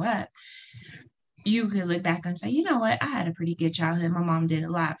you grow up, you could look back and say, you know what, I had a pretty good childhood. My mom did a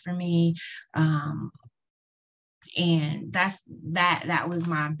lot for me. And that was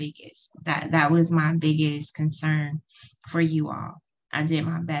my biggest concern for you all. I did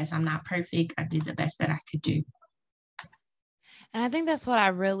my best. I'm not perfect. I did the best that I could do. And I think that's what I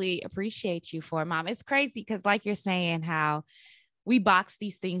really appreciate you for, Mom. It's crazy because like you're saying, how we box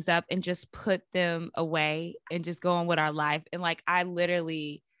these things up and just put them away and just go on with our life. And like, I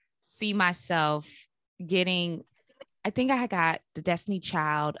literally see myself getting, I think I got the Destiny's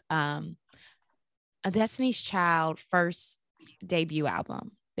Child first debut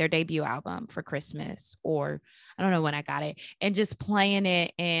album, their debut album for Christmas, or I don't know when I got it, and just playing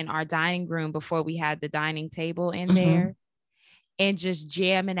it in our dining room before we had the dining table in there. And just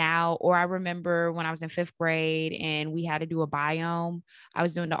jamming out. Or I remember when I was in 5th grade and we had to do a biome. I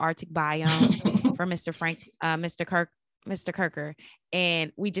was doing the Arctic biome for Mr. Kirker.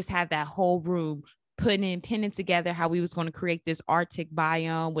 And we just had that whole room pinning together how we was going to create this Arctic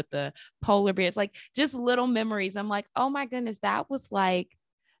biome with the polar bears, like just little memories. I'm like, oh my goodness, that was a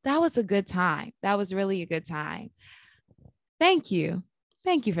good time. That was really a good time. Thank you.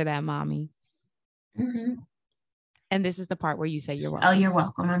 Thank you for that, Mommy. Mm-hmm. And this is the part where you say you're welcome. Oh, you're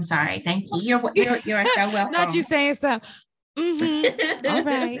welcome. I'm sorry. Thank you. You're so welcome. Not you saying so. Mm-hmm. All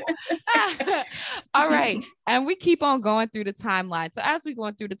right. All right. And we keep on going through the timeline. So as we're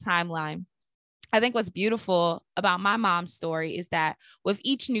going through the timeline, I think what's beautiful about my mom's story is that with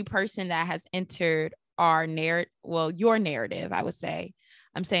each new person that has entered our narrative, well, your narrative, I would say,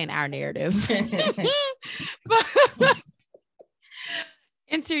 I'm saying our narrative, but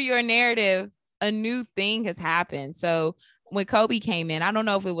enter your narrative, a new thing has happened. So when Kobe came in, I don't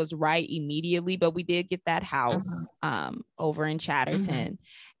know if it was right immediately, but we did get that house over in Chatterton.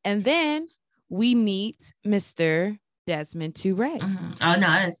 And then we meet Mr. Desmond Turay. Oh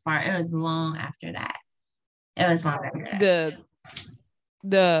no, it was long after that.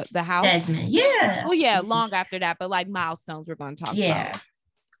 The house. Desmond, yeah. Well, yeah, long after that, but like milestones we're going to talk about.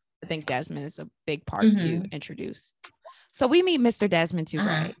 I think Desmond is a big part to introduce. So we meet Mr. Desmond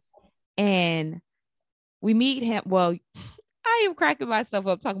Turay. And we meet him. Well, I am cracking myself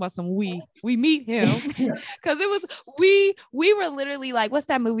up talking about some we meet him because it was we were literally like, what's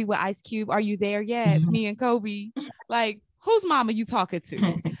that movie with Ice Cube? Are you there yet? Me and Kobe. Like, whose mom are you talking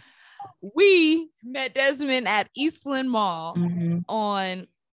to? We met Desmond at Eastland Mall on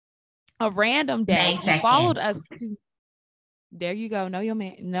a random day. He followed us. There you go. Know your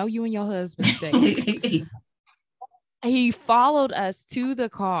man. Know you and your husband. He followed us to the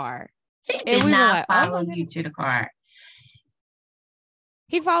car. He did not follow you to the car.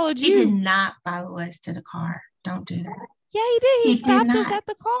 He followed you. He did not follow us to the car. Don't do that. Yeah, he did. He stopped us at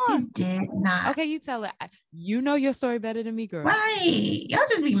the car. He did not. Okay, you tell it. You know your story better than me, girl. Right. Y'all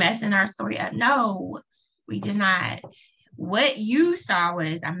just be messing our story up. No, we did not. What you saw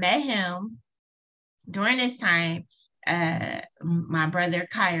was I met him during this time, my brother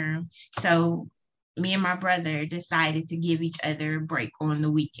Kyron. So me and my brother decided to give each other a break on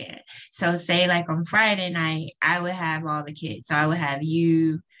the weekend. So say like on Friday night, I would have all the kids. So I would have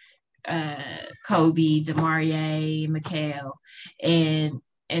you, Kobe, Demarie, Mikhail, and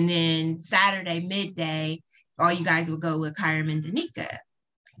then Saturday midday, all you guys would go with Kyron and Danica.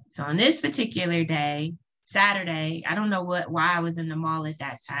 So on this particular day, Saturday, I don't know why I was in the mall at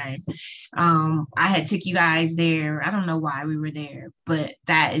that time. I had took you guys there. I don't know why we were there, but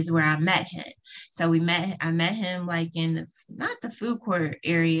that is where I met him. So I met him like in not the food court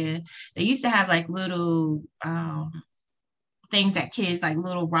area. They used to have like little things that kids, like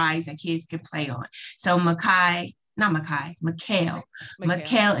little rides that kids could play on. So Mikhail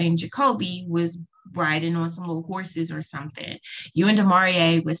and Jacoby was riding on some little horses or something. You and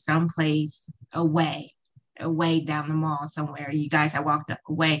Demarie was someplace away down the mall somewhere. You guys had walked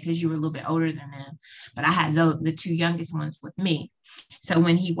away because you were a little bit older than them, but I had the two youngest ones with me. So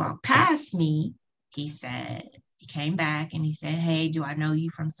when he walked past me, he came back and he said, "Hey, do I know you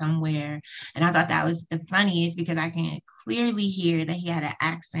from somewhere?" And I thought that was the funniest because I can clearly hear that he had an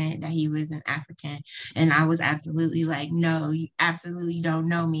accent, that he was an African. And I was absolutely like, "No, you absolutely don't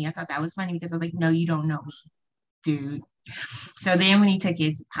know me." I thought that was funny because I was like, "No, you don't know me, dude." So then when he took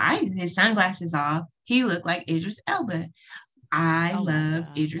his sunglasses off, he looked like Idris Elba. I love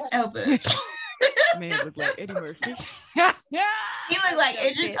Idris Elba. Man looked like Eddie Murphy. He looked like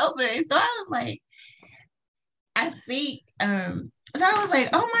Idris Elba. So I was like, I think so I was like,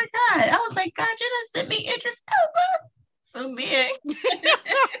 oh my God. I was like, God, you done sent me Idris Elba. So then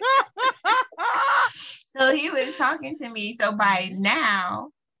so he was talking to me. So by now,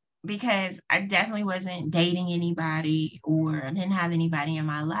 because I definitely wasn't dating anybody or didn't have anybody in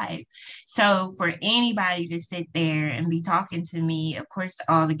my life. So for anybody to sit there and be talking to me, of course,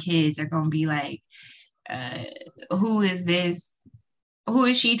 all the kids are going to be like, who is this? Who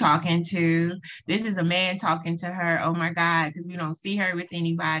is she talking to? This is a man talking to her. Oh my God, because we don't see her with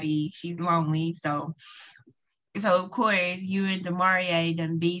anybody. She's lonely. So of course you and Demarie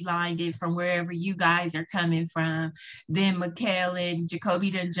done beelined it from wherever you guys are coming from. Then Mikhail and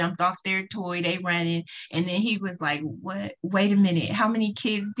Jacoby done jumped off their toy, they running. And then he was like, what? Wait a minute, how many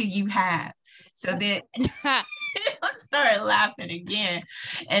kids do you have? So then I started laughing again.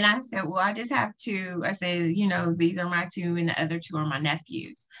 And I said, well, I just have two. I said, these are my two and the other two are my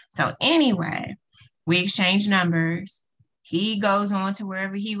nephews. So anyway, we exchanged numbers. He goes on to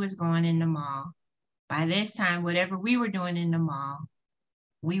wherever he was going in the mall. By this time, whatever we were doing in the mall,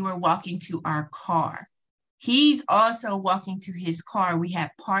 we were walking to our car. He's also walking to his car. We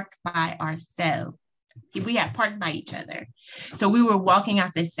had parked by ourselves. We had parked by each other. So we were walking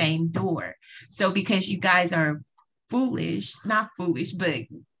out the same door. So because you guys are foolish, not foolish, but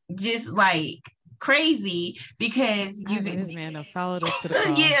just like crazy because you this man followed us to the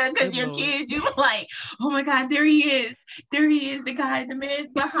car. Yeah, because your kids, you were like, oh my God, there he is, the guy, the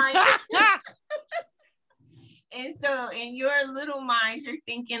man's behind us. And so in your little mind, you're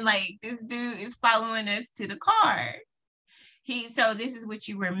thinking like this dude is following us to the car. So this is what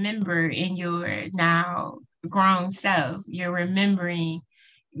you remember in your now grown self. You're remembering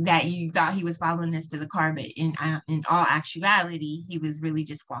that you thought he was following us to the car, but in all actuality, he was really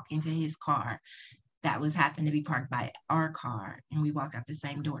just walking to his car that was happened to be parked by our car, and we walked out the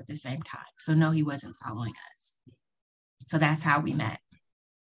same door at the same time. So no, he wasn't following us. So that's how we met.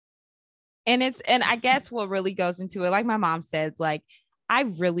 And I guess what really goes into it, like my mom said, like, I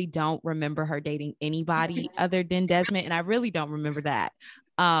really don't remember her dating anybody other than Desmond. And I really don't remember that.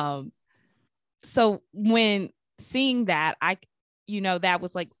 So when seeing that, that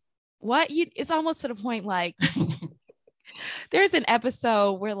was like, what? It's almost to the point, like, there's an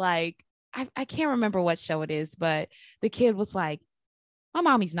episode where, like, I can't remember what show it is, but the kid was like, my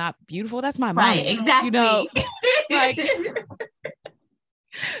mommy's not beautiful. That's my mommy. Right, exactly. Like,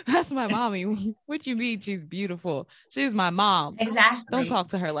 that's my mommy. What you mean she's beautiful? She's my mom. Exactly. Don't talk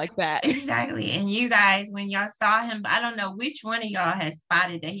to her like that. Exactly. And you guys, when y'all saw him, I don't know which one of y'all has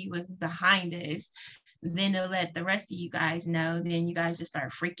spotted that he was behind us. Then to let the rest of you guys know, then you guys just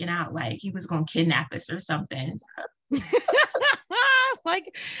start freaking out like he was going to kidnap us or something.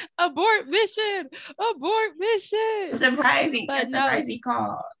 Like, abort mission. Surprising. But surprising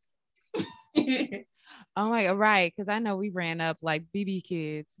call. Oh my God, right. Because I know we ran up like BB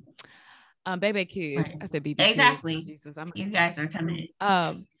kids, baby kids. Right. I said BB exactly. Kids. Jesus, you guys are coming.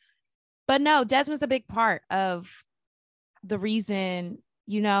 But no, Desmond's a big part of the reason,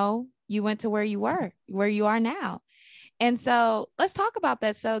 you went to where you are now. And so let's talk about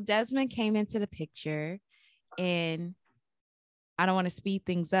that. So Desmond came into the picture, and I don't want to speed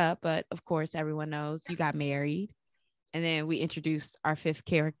things up, but of course everyone knows you got married. And then we introduced our fifth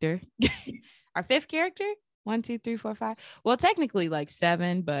character. Our fifth character? 1, 2, 3, 4, 5. Well, technically like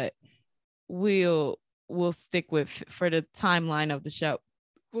 7, but we'll stick with, for the timeline of the show,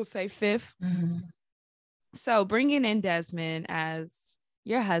 we'll say 5th. Mm-hmm. So bringing in Desmond as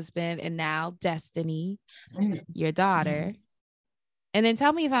your husband, and now Destiny, your daughter. And then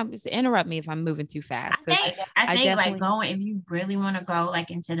tell me interrupt me if I'm moving too fast. I think like going, if you really want to go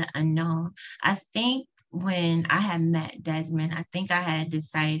like into the unknown, I think when I had met Desmond, I think I had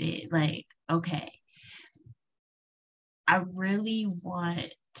decided like, okay, I really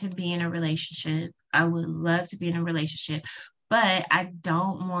want to be in a relationship. I would love to be in a relationship, but I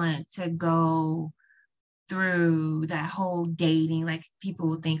don't want to go through that whole dating. Like people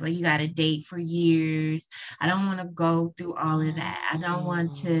will think like you got to date for years. I don't want to go through all of that. I don't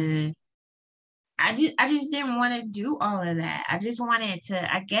want to, I just didn't want to do all of that. I just wanted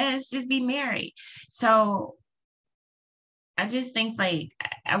to, I guess, just be married. So I just think like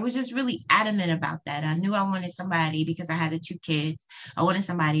I was just really adamant about that. I knew I wanted somebody, because I had the 2 kids. I wanted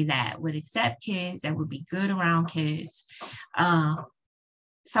somebody that would accept kids, that would be good around kids.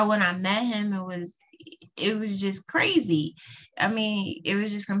 So when I met him, it was just crazy. I mean, it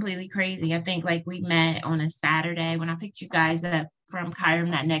was just completely crazy. I think like we met on a Saturday when I picked you guys up from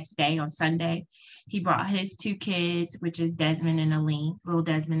Kyram that next day on Sunday. He brought his 2 kids, which is Desmond and Aline, little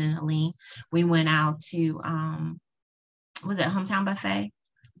Desmond and Aline. We went out to, was it Hometown Buffet?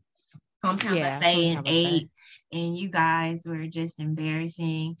 Hometown Buffet and ate. and you guys were just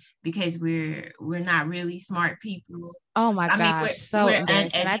embarrassing because we're not really smart people. Oh my gosh, so we're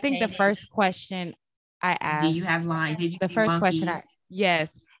embarrassing. I think the uneducated. first question I Do you asked, have lions? Did you the see first monkeys? question yes.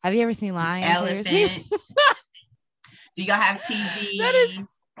 Have you ever seen lions? Elephants? Do y'all have TVs? That is,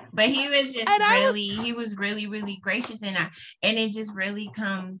 but he was just he was really, really gracious. And it just really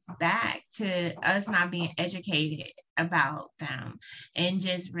comes back to us not being educated about them, and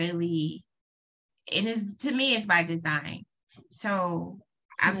just really, and to me, it's by design. So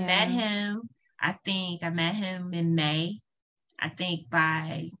I met him. I think I met him in May. I think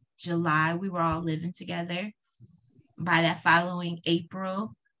by July, we were all living together. By that following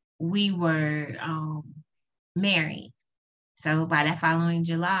April, we were married. So by that following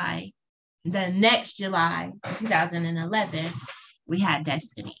July, the next July, 2011, we had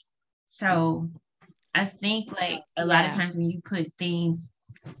Destiny. So I think like a lot of times when you put things,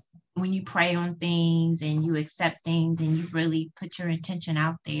 when you pray on things and you accept things and you really put your intention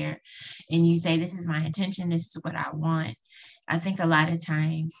out there and you say, this is my intention, this is what I want. I think a lot of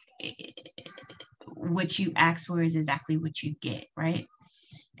times what you ask for is exactly what you get, right?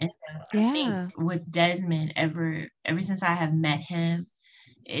 And so I think with Desmond, ever since I have met him,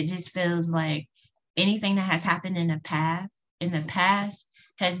 it just feels like anything that has happened in the past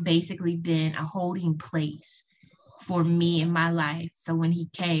has basically been a holding place for me in my life. So when he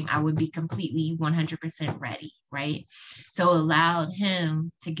came, I would be completely 100% ready, right? So allowed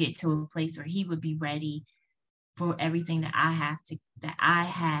him to get to a place where he would be ready for everything that I have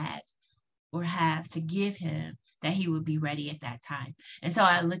to give him, that he would be ready at that time. And so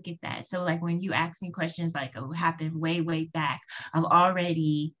I look at that. So like when you ask me questions like, oh, happened way, way back, I've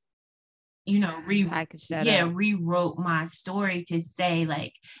already, rewrote my story to say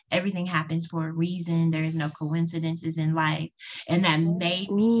like everything happens for a reason. There's no coincidences in life. And that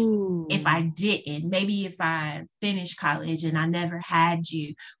maybe if I finished college and I never had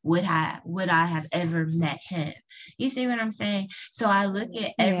you, would I have ever met him? You see what I'm saying? So I look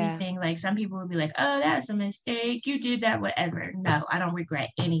at everything like some people would be like, oh, that's a mistake. You did that, whatever. No, I don't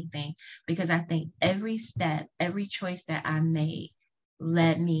regret anything, because I think every step, every choice that I made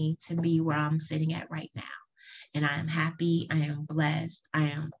led me to be where I'm sitting at right now. And I am happy. I am blessed. I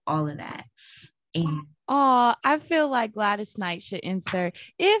am all of that. And I feel like Gladys Knight should insert,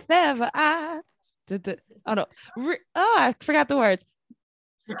 if ever I forgot the words.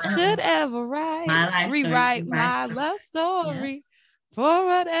 Should ever rewrite my love story for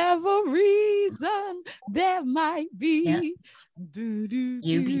whatever reason there might be. You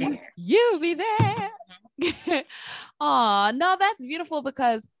be there. You be there. Oh, no, that's beautiful,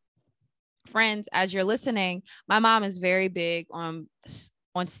 because friends, as you're listening, my mom is very big on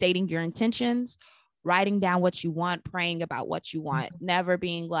stating your intentions, writing down what you want, praying about what you want, never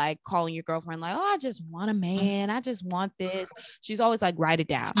being like calling your girlfriend like, oh, I just want a man, I just want this. She's always like, write it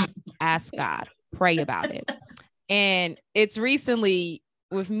down, ask God, pray about it. And it's recently,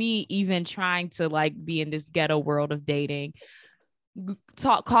 with me even trying to like be in this ghetto world of dating,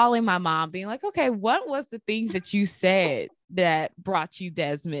 calling my mom, being like, okay, what was the things that you said that brought you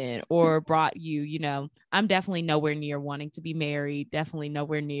Desmond, or brought you, I'm definitely nowhere near wanting to be married, definitely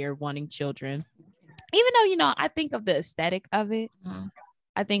nowhere near wanting children, even though, I think of the aesthetic of it.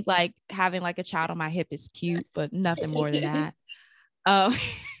 I think like having like a child on my hip is cute, but nothing more than that.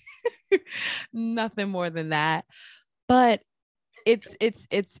 Nothing more than that. But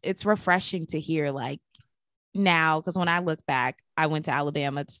it's refreshing to hear like now, because when I look back, I went to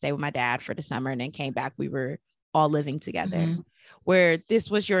Alabama to stay with my dad for the summer and then came back. We were all living together, where this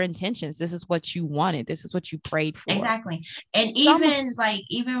was your intentions. This is what you wanted. This is what you prayed for. Exactly. And even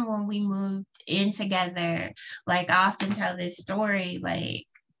when we moved in together, like I often tell this story, like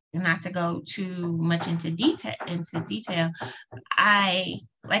not to go too much into detail. I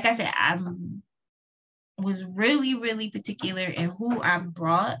was really, really particular in who I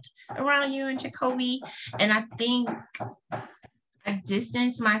brought around you and Jacoby. And I think I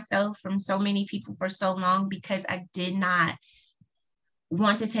distanced myself from so many people for so long because I did not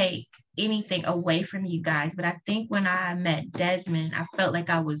want to take anything away from you guys. But I think when I met Desmond, I felt like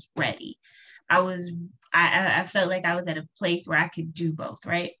I was ready. I felt like I was at a place where I could do both,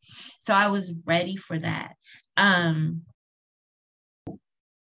 right? So I was ready for that.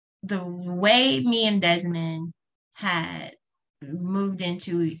 The way me and Desmond had moved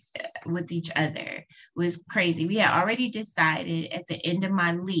into with each other was crazy. We had already decided at the end of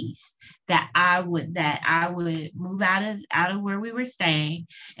my lease that I would move out of where we were staying,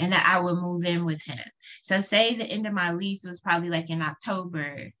 and that I would move in with him. So say the end of my lease was probably like in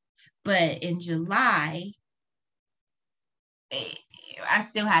October, but in July I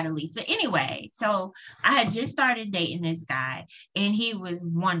still had a lease. But anyway, so I had just started dating this guy, and he was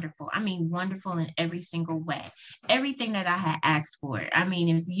wonderful. I mean, wonderful in every single way. Everything that I had asked for. I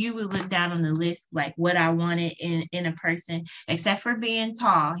mean, if you would look down on the list, like what I wanted in a person, except for being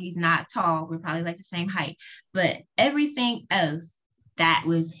tall, he's not tall. We're probably like the same height, but everything else, that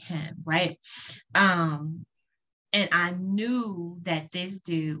was him, right? And I knew that this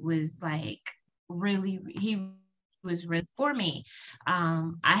dude was like really, he was really for me.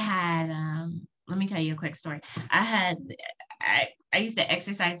 I had, let me tell you a quick story. I used to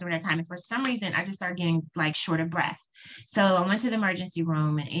exercise during that time, and for some reason I just started getting like short of breath. So I went to the emergency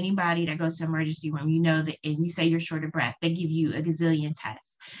room, and anybody that goes to the emergency room, you know that, and you say you're short of breath, they give you a gazillion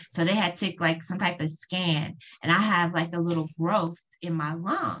tests. So they had took like some type of scan, and I have like a little growth in my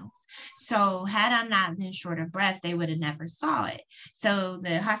lungs. So had I not been short of breath, they would have never saw it. So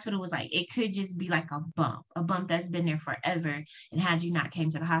the hospital was like, it could just be like a bump that's been there forever. And had you not came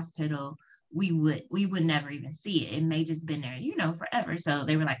to the hospital, we would never even see it. It may just been there, forever. So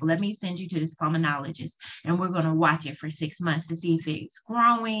they were like, let me send you to this pulmonologist, and we're going to watch it for 6 months to see if it's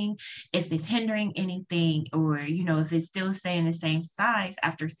growing, if it's hindering anything, or, if it's still staying the same size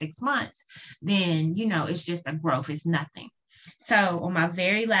after 6 months, then, it's just a growth. It's nothing. So on my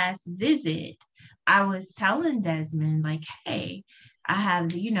very last visit, I was telling Desmond, like, hey, I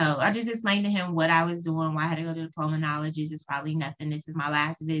have, I just explained to him what I was doing, why I had to go to the pulmonologist. It's probably nothing. This is my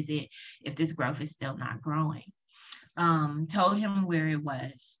last visit. If this growth is still not growing, told him where it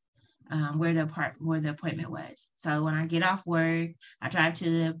was, where the appointment was. So when I get off work, I drive to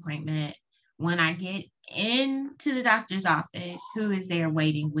the appointment. When I get into the doctor's office, who is there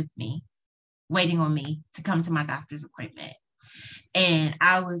waiting on me to come to my doctor's appointment? And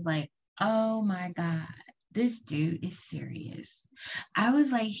I was like, oh my God, this dude is serious. I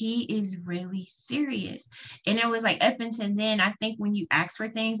was like, he is really serious. And it was like, up until then, I think when you ask for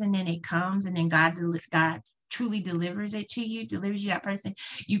things and then it comes, and then God truly delivers it to you, delivers you that person,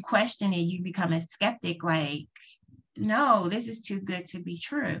 you question it, you become a skeptic, like, no, this is too good to be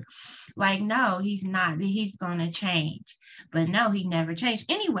true. Like, no, he's not, he's going to change. But no, he never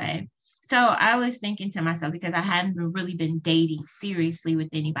changed. Anyway, so I was thinking to myself, because I hadn't really been dating seriously with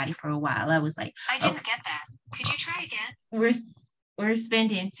anybody for a while, I was like, I didn't get that. Could you try again? We're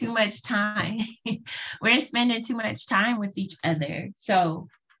spending too much time. We're spending too much time with each other. So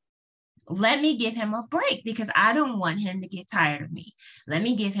let me give him a break, because I don't want him to get tired of me. Let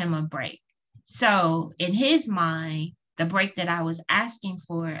me give him a break. So in his mind, the break that I was asking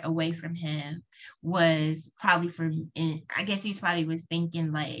for away from him was probably I guess he's probably was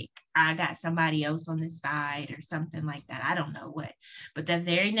thinking like, I got somebody else on the side or something like that. I don't know what. But the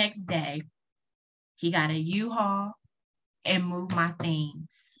very next day, he got a U-Haul and moved my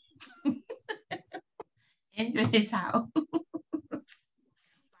things into his house by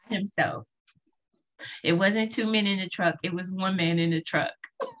himself. It wasn't 2 men in the truck. It was 1 man in the truck.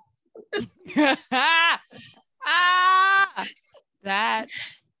 That.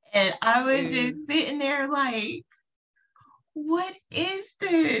 And I was just sitting there like, what is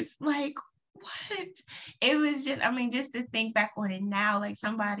this? Like, what? It was just, just to think back on it now, like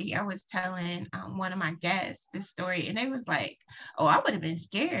I was telling one of my guests this story, and they was like, oh, I would have been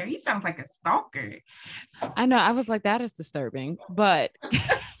scared. He sounds like a stalker. I know. I was like, that is disturbing, but.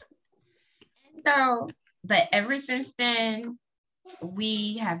 But ever since then,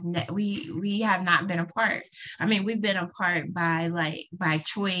 we have not been apart. We've been apart by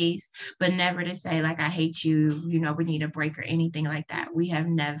choice, but never to say like, I hate you, we need a break or anything like that. We have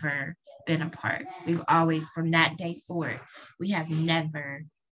never been apart. We've always, from that day forward, we have never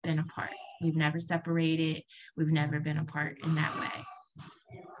been apart. We've never separated. We've never been apart in that way.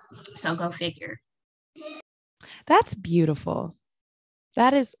 So go figure. That's beautiful.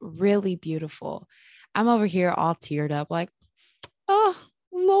 That is really beautiful. I'm over here all teared up, like, oh,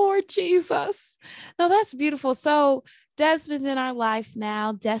 Lord Jesus. No, that's beautiful. So Desmond's in our life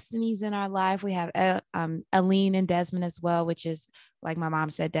now. Destiny's in our life. We have Aline and Desmond as well, which is, like my mom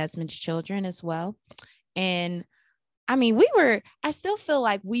said, Desmond's children as well. And I still feel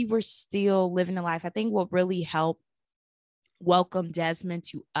like we were still living the life. I think what really helped welcome Desmond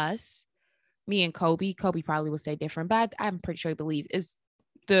to us, me and Kobe probably would say different, but I'm pretty sure he believes, is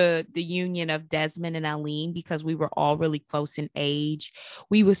the union of Desmond and Aline, because we were all really close in age.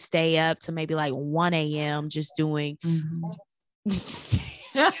 We would stay up to maybe like 1 a.m. just doing 4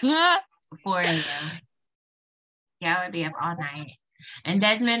 a.m. Yeah, I would be up all night. And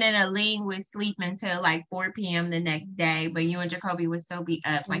Desmond and Aline would sleep until like 4 p.m. the next day, but you and Jacoby would still be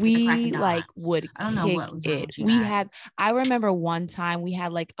up like at the crack of dawn. Like would I don't know kick what was wrong it. with you We guys. had, I remember one time we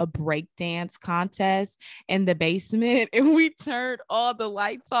had like a break dance contest in the basement and we turned all the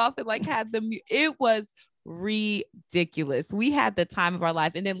lights off and like had it was ridiculous. We had the time of our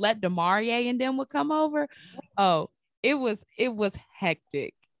life, and then let Demarie and them would come over. Oh, it was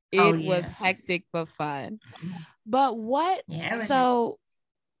hectic. It was hectic but fun. But what? So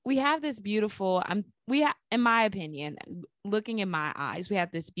we have this beautiful. In my opinion, looking in my eyes, we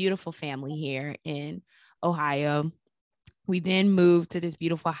have this beautiful family here in Ohio. We then moved to this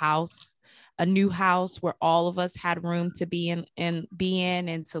beautiful house, a new house where all of us had room to be in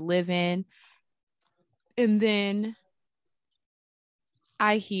and to live in. And then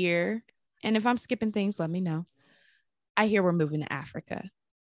I hear, and if I'm skipping things, let me know. I hear we're moving to Africa.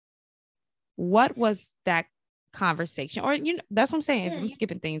 What was that conversation? Or, that's what I'm saying. If I'm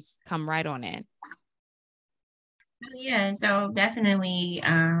skipping things, come right on in. Yeah, so definitely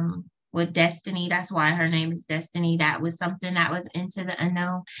with Destiny, that's why her name is Destiny. That was something that was into the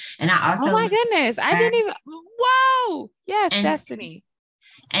unknown. And I also, oh my goodness, I didn't even, whoa, yes, Destiny.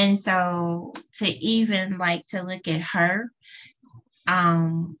 And so to even like to look at her,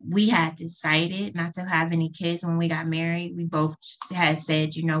 we had decided not to have any kids when we got married. We both had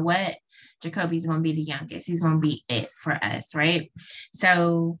said, you know what, Jacoby's going to be the youngest. He's going to be it for us, right?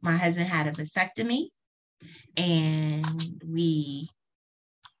 So my husband had a vasectomy, and we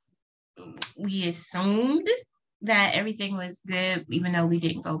assumed that everything was good, even though we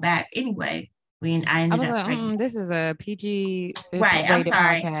didn't go back anyway. I ended up pregnant. This is a PG right. I'm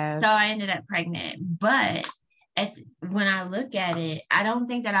sorry. Podcast. So I ended up pregnant, but when I look at it, I don't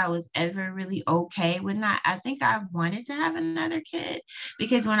think that I was ever really okay with not. I think I wanted to have another kid,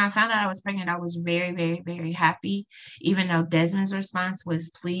 because when I found out I was pregnant, I was very, very, very happy, even though Desmond's response was,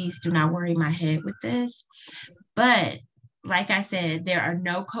 please do not worry my head with this. But like I said, there are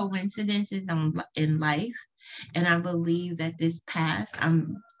no coincidences in life. And I believe that this path,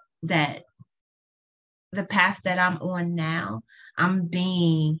 the path that I'm on now, I'm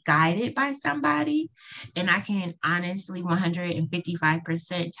being guided by somebody. And I can honestly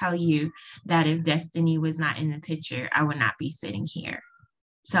 155% tell you that if Destiny was not in the picture, I would not be sitting here.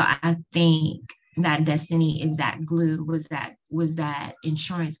 So I think that Destiny is that glue, was that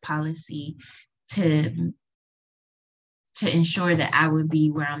insurance policy to ensure that I would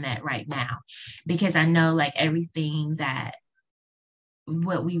be where I'm at right now. Because I know like everything that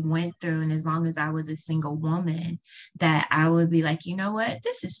what we went through, and as long as I was a single woman, that I would be like, you know what,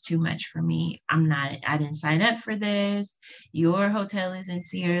 this is too much for me. I didn't sign up for this. Your hotel is in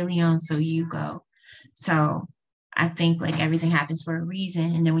Sierra Leone, so you go. So I think like everything happens for a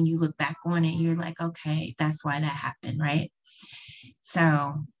reason. And then when you look back on it, you're like, okay, that's why that happened, right?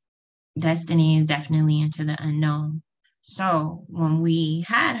 So Destiny is definitely into the unknown. So when we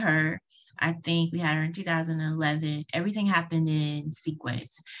had her, I think we had her in 2011. Everything happened in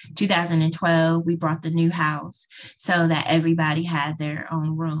sequence. 2012, we brought the new house so that everybody had their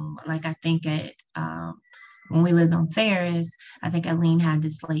own room. Like I think when we lived on Ferris, I think Aline had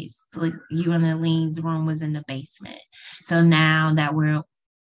this you and Aline's room was in the basement. So now that we're,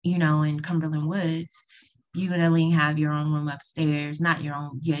 in Cumberland Woods, you and Aline have your own room upstairs, not your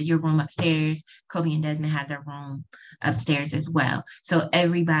own, your room upstairs. Kobe and Desmond had their room upstairs as well. So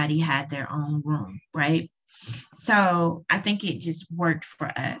everybody had their own room, right? So I think it just worked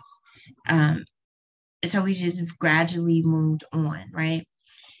for us. So we just gradually moved on, right?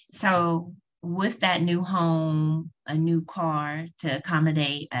 So with that new home, a new car to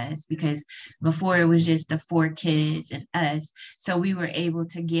accommodate us, because before it was just the 4 kids and us. So we were able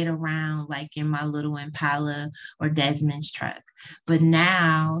to get around like in my little Impala or Desmond's truck. But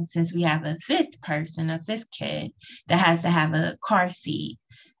now, since we have a 5th kid that has to have a car seat,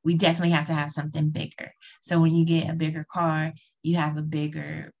 we definitely have to have something bigger. So when you get a bigger car, you have a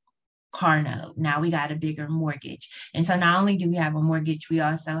bigger car note. Now we got a bigger mortgage. And so not only do we have a mortgage, we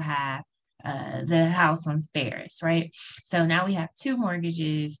also have the house on Ferris, right? So now we have 2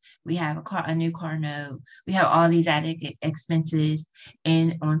 mortgages. We have a new car note. We have all these added expenses.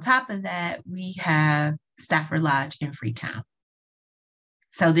 And on top of that, we have Stafford Lodge in Freetown.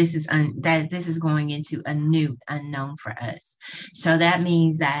 So this is going into a new unknown for us. So that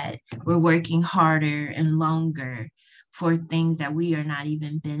means that we're working harder and longer for things that we are not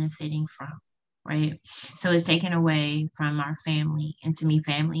even benefiting from, right? So it's taken away from our family. And to me,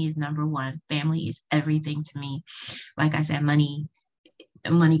 family is number one. Family is everything to me. Like I said, money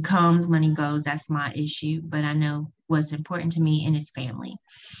comes, money goes. That's my issue. But I know what's important to me, and it's family.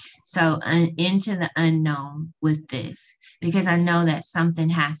 So into the unknown with this, because I know that something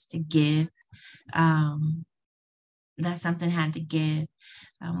has to give. That something had to give.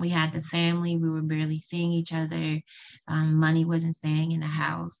 We had the family. We were barely seeing each other. Money wasn't staying in the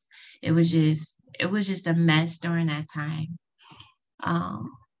house. It was just a mess during that time.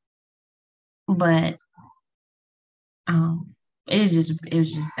 But it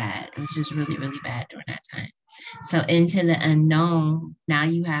was just bad. It was just really, really bad during that time. So into the unknown, now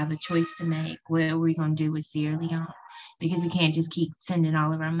you have a choice to make. What are we going to do with Sierra Leone? Because we can't just keep sending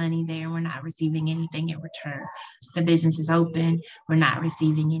all of our money there. We're not receiving anything in return. The business is open. We're not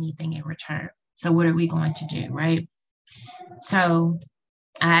receiving anything in return. So what are we going to do, right? So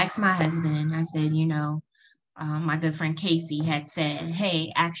I asked my husband, I said, my good friend Casey had said,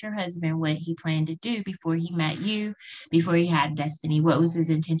 hey, ask your husband what he planned to do before he met you, before he had Destiny. What was his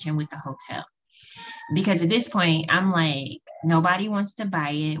intention with the hotel? Because at this point, I'm like, nobody wants to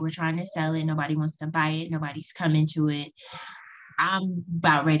buy it. We're trying to sell it. Nobody wants to buy it. Nobody's coming to it. I'm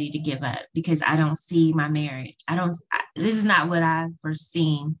about ready to give up because I don't see my marriage. This is not what I've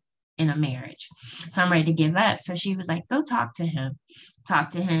foreseen in a marriage. So I'm ready to give up. So she was like, go talk to him.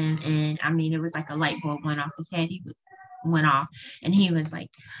 And I mean, it was like a light bulb went off his head. He went off and he was like,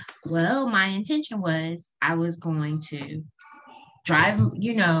 well, my intention was I was going to drive,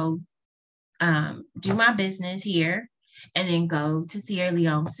 do my business here and then go to Sierra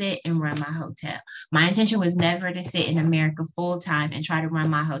Leone, sit and run my hotel. My intention was never to sit in America full time and try to run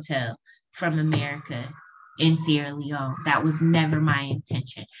my hotel from America in Sierra Leone. That was never my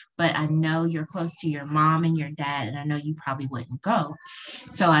intention. But I know you're close to your mom and your dad, and I know you probably wouldn't go.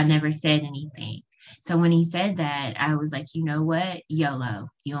 So I never said anything. So when he said that, I was like, you know what? YOLO.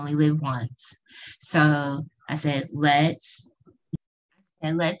 You only live once. So I said, let's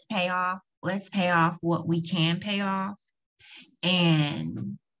pay off what we can pay off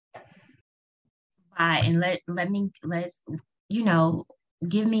and buy and let's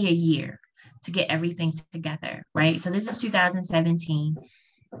give me a year to get everything together, right? So this is 2017.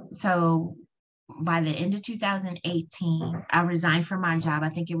 So by the end of 2018, I resigned from my job. I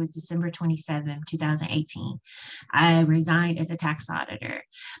think it was December 27, 2018. I resigned as a tax auditor.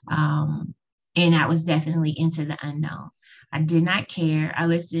 And that was definitely into the unknown. I did not care. I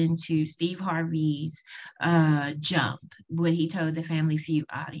listened to Steve Harvey's Jump, what he told the Family Feud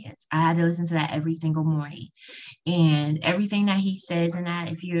audience. I had to listen to that every single morning. And everything that he says in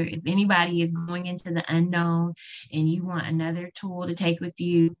that, if anybody is going into the unknown and you want another tool to take with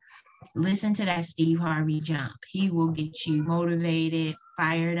you, listen to that Steve Harvey Jump. He will get you motivated,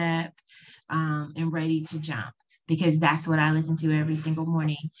 fired up, and ready to jump. Because that's what I listen to every single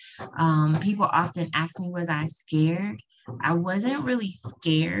morning. People often ask me, was I scared? I wasn't really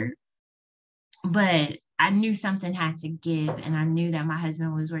scared, but I knew something had to give, and I knew that my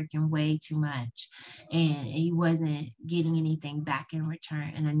husband was working way too much, and he wasn't getting anything back in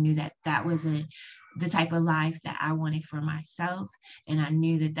return. And I knew that that wasn't the type of life that I wanted for myself, and I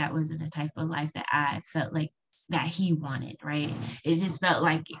knew that that wasn't the type of life that I felt like that he wanted. Right? It just felt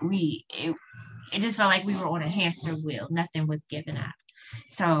like we were on a hamster wheel. Nothing was given up.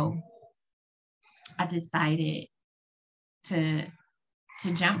 So I decided to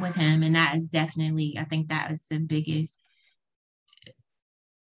jump with him. And that is definitely, I think that is the biggest,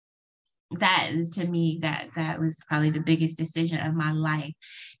 that is to me, that was probably the biggest decision of my life.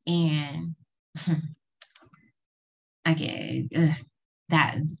 And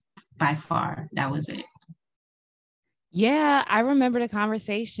that by far, that was it. Yeah, I remember the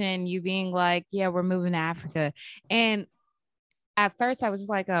conversation, you being like, yeah, we're moving to Africa. And at first I was just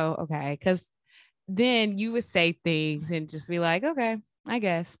like, oh, okay. Because then you would say things and just be like, okay, I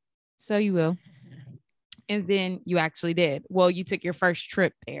guess. So you will. And then you actually did. Well, you took your first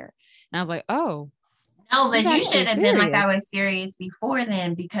trip there. And I was like, oh. No, but you should have been like I was serious before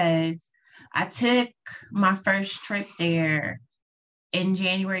then, because I took my first trip there in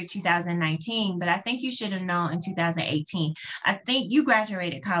January 2019, but I think you should have known in 2018. I think you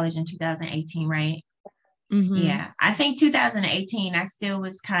graduated college in 2018, right? Mm-hmm. Yeah, I think 2018, I still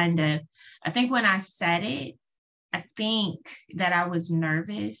was I think when I said it, I think that I was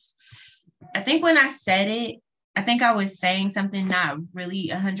nervous. I think when I said it, I think I was saying something not really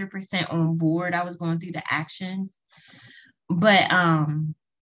 100% on board. I was going through the actions. But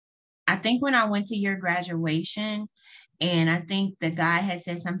I think when I went to your graduation, and I think the guy had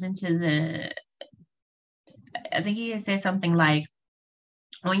said something I think he had said something like,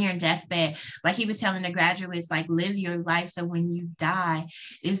 on your deathbed, like he was telling the graduates, like live your life so when you die,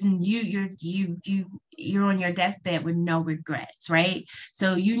 isn't you're on your deathbed with no regrets, right?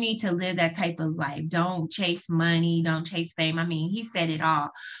 So you need to live that type of life. Don't chase money, don't chase fame. I mean, he said it all,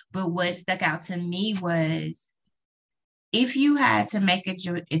 but what stuck out to me was, if you had to make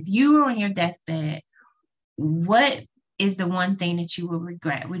if you were on your deathbed, what is the one thing that you would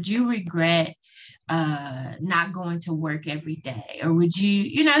regret? Would you regret not going to work every day? Or would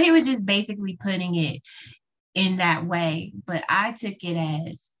you know, he was just basically putting it in that way. But I took it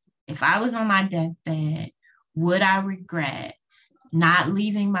as, if I was on my deathbed, would I regret not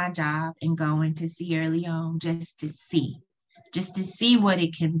leaving my job and going to Sierra Leone just to see what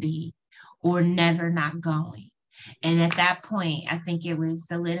it can be, or never not going? And at that point, I think it was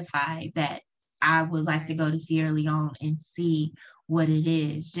solidified that I would like to go to Sierra Leone and see what it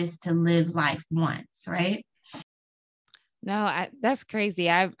is, just to live life once, right? No, that's crazy.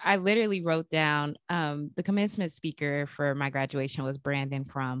 I literally wrote down the commencement speaker for my graduation was Brandon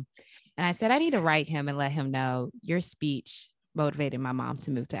Crum. And I said, I need to write him and let him know your speech motivated my mom to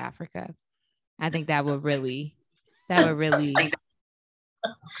move to Africa. I think that would really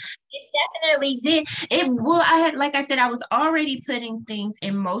It definitely did. I had, like I said, I was already putting things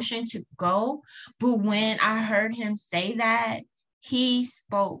in motion to go, but when I heard him say that, he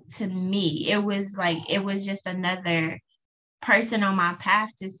spoke to me. It was just another person on my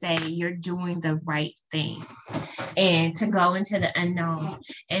path to say, you're doing the right thing, and to go into the unknown.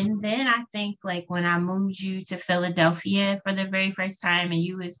 And then I think, like, when I moved you to Philadelphia for the very first time, and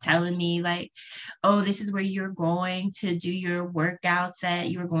you was telling me like, oh, this is where you're going to do your workouts at,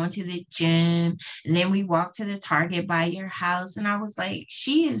 you were going to the gym, and then we walked to the Target by your house, and I was like,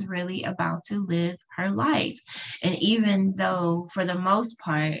 she is really about to live her life. And even though for the most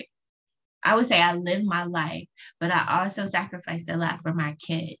part, I would say I lived my life, but I also sacrificed a lot for my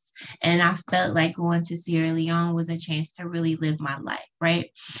kids. And I felt like going to Sierra Leone was a chance to really live my life, right?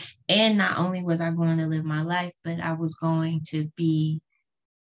 And not only was I going to live my life, but I was going to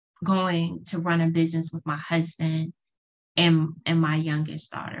run a business with my husband and my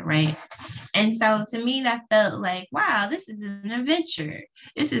youngest daughter, right? And so to me, that felt like, wow, this is an adventure.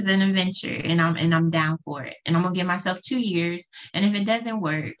 This is an adventure, and I'm down for it. And I'm gonna give myself 2 years. And if it doesn't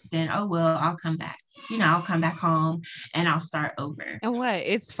work, then oh well, I'll come back. I'll come back home and I'll start over. And what?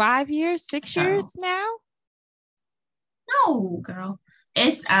 It's 5 years, 6 years now? No, girl.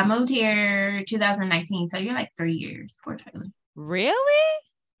 I moved here 2019, so you're like 3 years. Poor Tyler. Really?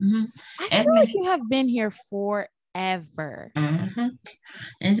 Mm-hmm. I feel like you have been here forever. Mm-hmm.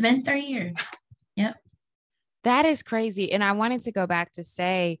 It's been 3 years. Yep. That is crazy. And I wanted to go back to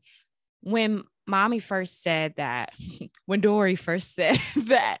say, when mommy first said that, when Dori first said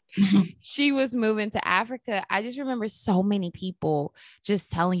that she was moving to Africa, I just remember so many people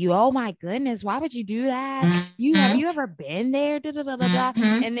just telling you, oh my goodness, why would you do that? Mm-hmm. Have you ever been there?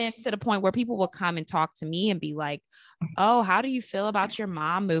 And then to the point where people will come and talk to me and be like, oh, how do you feel about your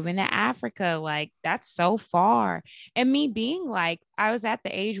mom moving to Africa? Like, that's so far. And me being like, I was at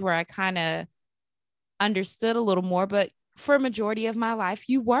the age where I kind of understood a little more, but for a majority of my life,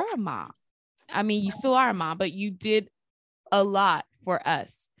 you were a mom. I mean, you still are a mom, but you did a lot for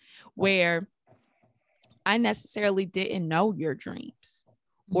us, where I necessarily didn't know your dreams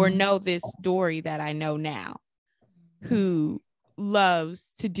or know this Dori that I know now, who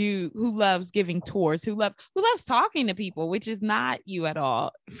loves giving tours, who loves talking to people, which is not you at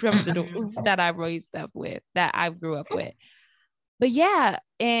all, from the that I raised up with, that I grew up with. But yeah,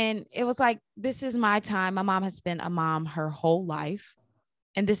 and it was like, this is my time. My mom has been a mom her whole life,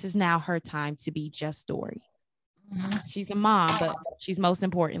 and this is now her time to be just Dori. She's a mom, but she's most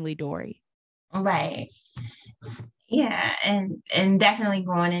importantly Dori. Right. Yeah, and definitely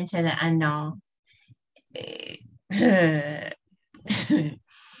going into the unknown.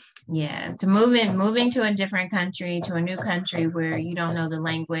 Yeah, to moving to a different country, to a new country where you don't know the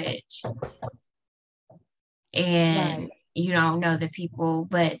language, and you don't know the people.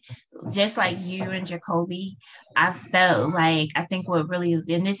 But just like you and Jacoby, I felt like, I think what really,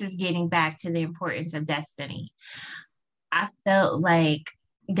 and this is getting back to the importance of destiny, I felt like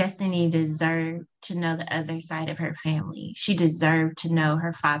Destiny deserved to know the other side of her family. She deserved to know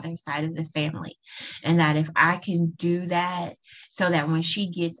her father's side of the family. And that if I can do that, so that when she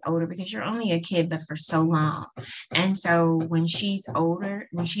gets older, because you're only a kid, but for so long. And so when she's older,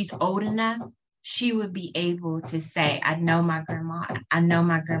 when she's old enough, she would be able to say, I know my grandma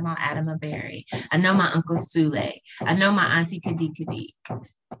Adama Berry. I know my Uncle Sule. I know my Auntie Kadik Kadik.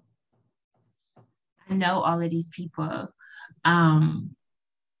 I know all of these people.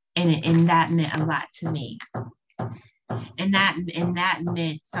 And that meant a lot to me. And that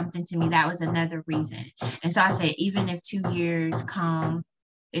meant something to me. That was another reason. And so I said, even if 2 years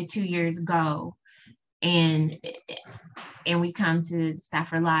go, and we come to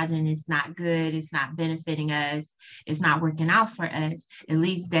Stafford Lodge and it's not good, it's not benefiting us, it's not working out for us, at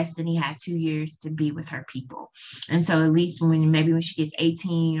least Destiny had 2 years to be with her people. And so at least when she gets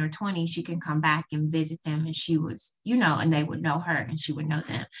 18 or 20, she can come back and visit them, and she was, and they would know her and she would know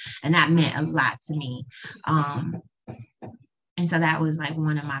them. And that meant a lot to me. And so that was like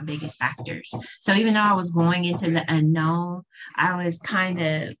one of my biggest factors. So even though I was going into the unknown, I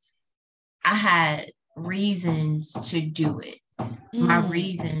had reasons to do it. My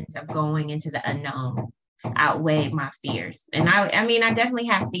reasons of going into the unknown outweighed my fears. And I mean, I definitely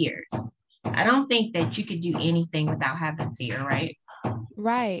have fears. I don't think that you could do anything without having fear, right?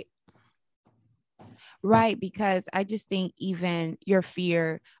 Right, because I just think even your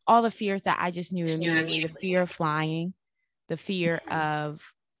fear, all the fears that I just knew immediately, the fear of flying, the fear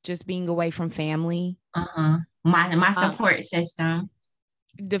of just being away from family. My support system.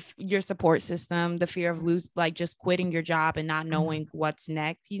 Your support system, the fear of just quitting your job and not knowing what's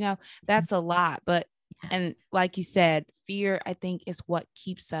next, that's a lot. But, and like you said, fear, I think, is what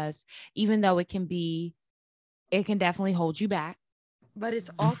keeps us, even though it can definitely hold you back, but it's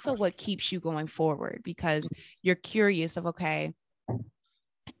also what keeps you going forward, because you're curious of, okay,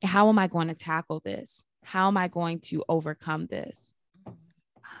 how am I going to tackle this? How am I going to overcome this?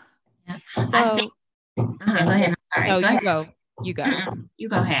 So go ahead. I'm sorry. No, go you ahead. go. You go. You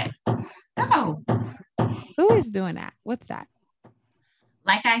go ahead. Go. Who is doing that? What's that?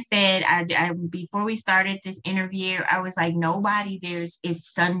 Like I said, I before we started this interview, I was like,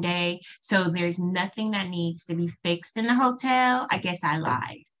 it's Sunday, so there's nothing that needs to be fixed in the hotel. I guess I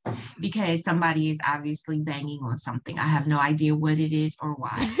lied, because somebody is obviously banging on something. I have no idea what it is or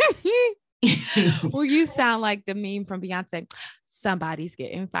why. Well, you sound like the meme from Beyonce. Somebody's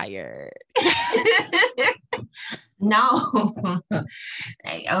getting fired. No.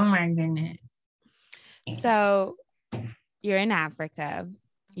 Like, oh my goodness. So you're in Africa.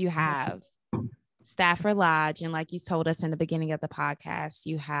 You have Stafford Lodge. And like you told us in the beginning of the podcast,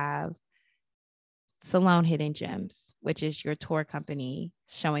 you have Salone Hidden Gems, which is your tour company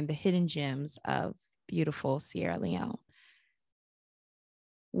showing the hidden gems of beautiful Sierra Leone.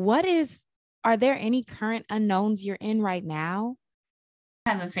 Are there any current unknowns you're in right now?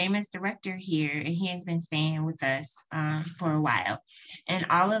 I have a famous director here, and he has been staying with us for a while. And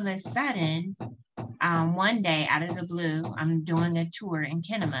all of a sudden, one day out of the blue, I'm doing a tour in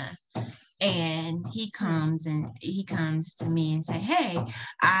Kenema, and he comes to me and say, "Hey,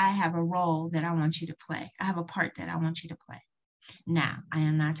 I have a role that I want you to play. I have a part that I want you to play." Now, I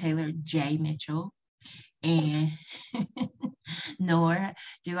am not Taylor J. Mitchell, and nor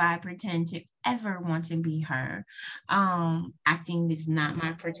do I pretend to ever want to be her. Acting is not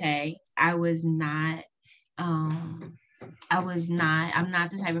my forte. I'm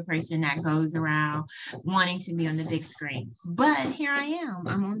not the type of person that goes around wanting to be on the big screen. But here I am.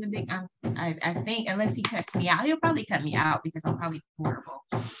 I'm on the big, I think, unless he cuts me out, he'll probably cut me out because I'm probably horrible.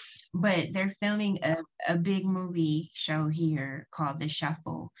 But they're filming a big movie show here called The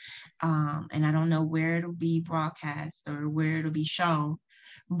Shuffle. And I don't know where it'll be broadcast or where it'll be shown,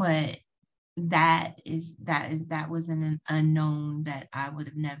 but that was an unknown that I would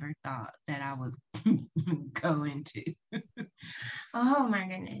have never thought that I would go into. Oh my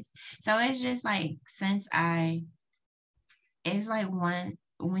goodness. So it's just like, it's like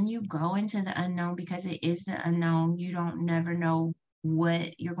when you go into the unknown, because it is the unknown, you don't never know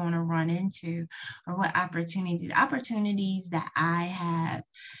what you're going to run into or what opportunities that I have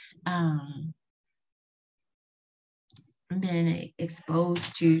been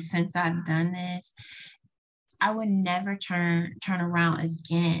exposed to since I've done this. I would never turn around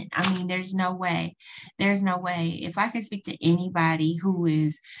again. I mean, there's no way. If I could speak to anybody who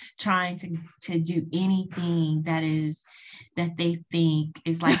is trying to do anything that they think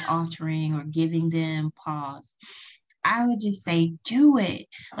is like altering or giving them pause, I would just say, do it.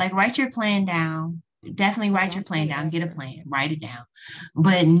 Like, write your plan down. Definitely write your plan down. Get a plan. Write it down.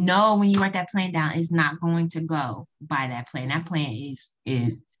 But no, when you write that plan down, it's not going to go by that plan. That plan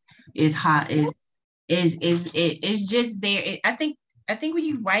is hot. It's just there. I think when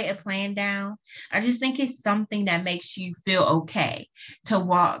you write a plan down, I just think it's something that makes you feel okay to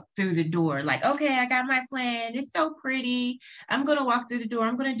walk through the door. Like, okay, I got my plan. It's so pretty. I'm going to walk through the door.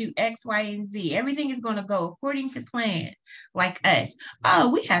 I'm going to do X, Y, and Z. Everything is going to go according to plan, like us. Oh,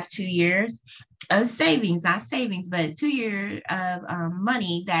 we have 2 years. of savings, not savings, but 2 years of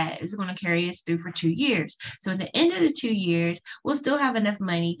money that is going to carry us through for 2 years. So at the end of the 2 years, we'll still have enough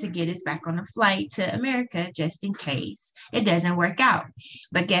money to get us back on a flight to America just in case it doesn't work out.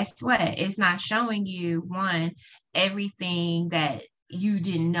 But guess what? It's not showing you, one, everything that you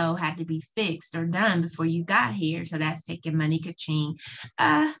didn't know had to be fixed or done before you got here. So that's taking money, ka-ching.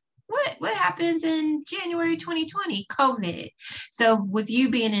 What happens in January 2020? COVID. So with you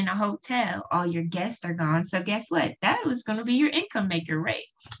being in a hotel, all your guests are gone. So guess what? That was going to be your income maker rate.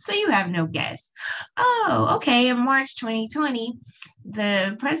 So you have no guests. Oh, okay. In March 2020,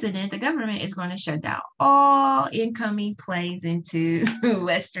 the president, the government is going to shut down all incoming planes into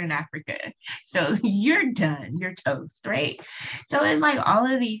Western Africa. So you're done. You're toast, right? So it's like all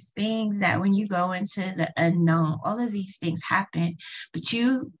of these things that when you go into the unknown, all of these things happen, but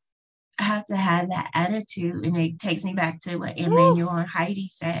you have to have that attitude. And it takes me back to what Emmanuel and Heidi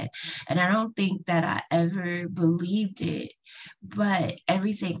said. And I don't think that I ever believed it, but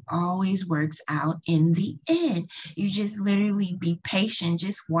everything always works out in the end. You just literally be patient,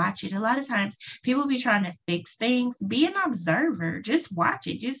 just watch it. A lot of times people be trying to fix things. Be an observer, just watch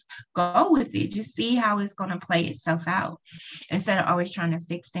it, just go with it, just see how it's going to play itself out instead of always trying to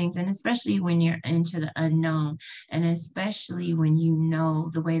fix things. And especially when you're into the unknown, and especially when you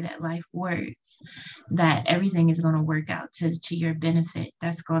know the way that life works, that everything is going to work out to your benefit.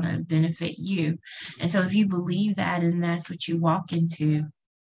 That's going to benefit you. And so if you believe that, and that's what you walk into,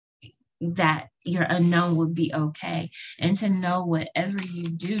 that your unknown would be okay. And to know whatever you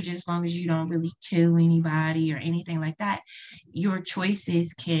do, just as long as you don't really kill anybody or anything like that, your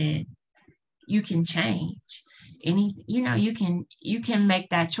choices you can change. You can make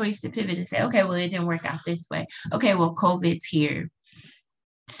that choice to pivot and say, okay, well, it didn't work out this way. Okay, well, COVID's here.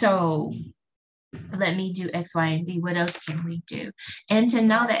 So let me do X, Y, and Z. What else can we do? And to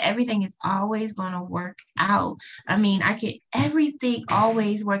know that everything is always going to work out. I mean, everything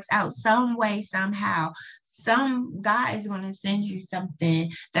always works out some way, somehow. Some God is going to send you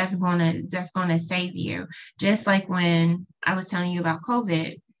something that's going to save you. Just like when I was telling you about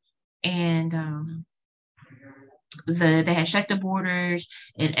COVID, and they had shut the borders,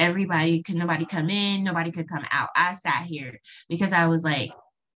 and nobody come in, nobody could come out. I sat here because I was like,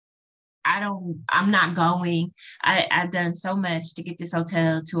 I'm not going. I've done so much to get this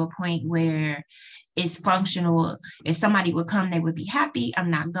hotel to a point where it's functional. If somebody would come, they would be happy.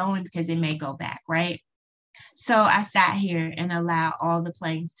 I'm not going because it may go back, right? So I sat here and allowed all the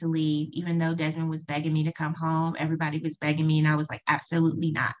planes to leave, even though Desmond was begging me to come home. Everybody was begging me, and I was like,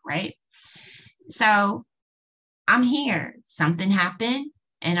 absolutely not, right? So I'm here. Something happened,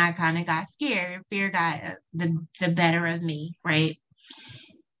 and I kind of got scared. Fear got the better of me, right?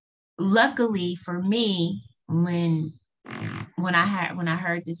 Luckily for me, when I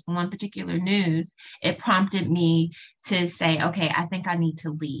heard this one particular news, it prompted me to say, okay, I think I need to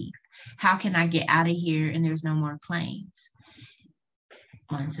leave. How can I get out of here and there's no more planes?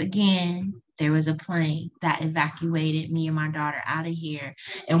 Once again, there was a plane that evacuated me and my daughter out of here,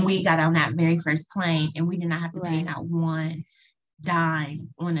 and we got on that very first plane, and we did not have to pay not one dime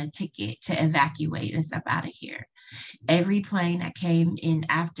on a ticket to evacuate us up out of here. Every plane that came in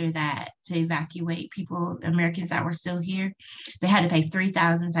after that to evacuate people, Americans that were still here, they had to pay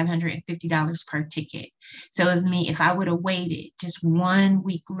 $3,750 per ticket. So if I would have waited just 1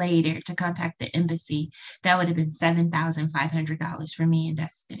 week later to contact the embassy, that would have been $7,500 for me and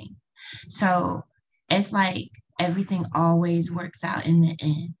Destiny. So it's like everything always works out in the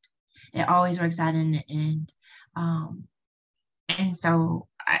end. It always works out in the end. And so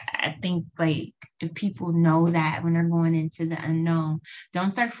I think, like, if people know that when they're going into the unknown, don't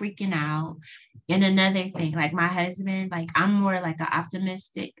start freaking out. And another thing, like my husband, like I'm more like an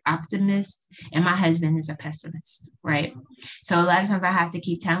optimist, and my husband is a pessimist, right? So a lot of times I have to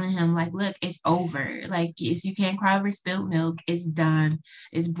keep telling him, like, look, it's over. Like, you can't cry over spilled milk. It's done.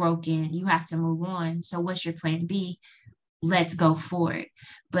 It's broken. You have to move on. So what's your plan B? Let's go for it.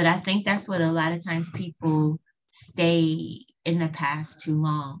 But I think that's what a lot of times people stay in the past too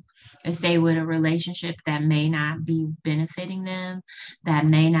long, and stay with a relationship that may not be benefiting them, that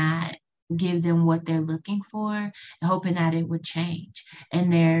may not give them what they're looking for, hoping that it would change.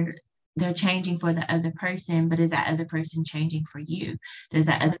 And they're changing for the other person, but is that other person changing for you? Does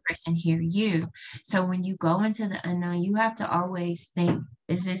that other person hear you? So when you go into the unknown, you have to always think,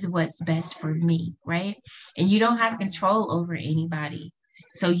 is this what's best for me, right? And you don't have control over anybody,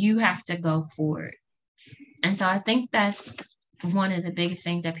 so you have to go for it. And so I think that's one of the biggest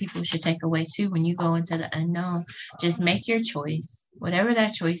things that people should take away too when you go into the unknown. Just make your choice, whatever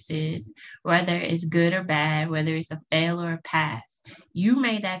that choice is, whether it's good or bad, whether it's a fail or a pass. You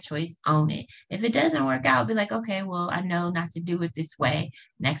made that choice, own it. If it doesn't work out, be like, okay, well, I know not to do it this way.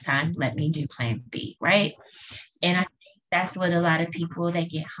 Next time, let me do plan B, right? And I think that's what a lot of people, they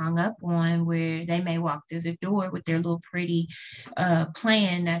get hung up on, where they may walk through the door with their little pretty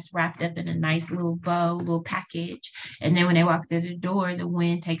plan that's wrapped up in a nice little bow, little package. And then when they walk through the door, the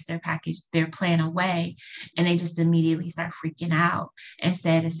wind takes their plan away, and they just immediately start freaking out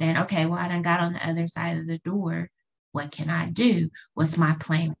instead of saying, okay, well, I done got on the other side of the door. What can I do? What's my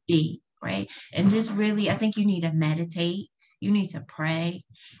plan B? Right. And just really, I think you need to meditate. You need to pray.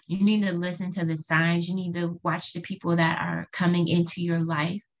 You need to listen to the signs. You need to watch the people that are coming into your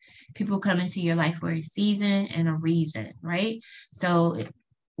life. People come into your life for a season and a reason, right? So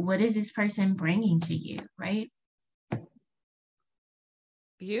what is this person bringing to you, right?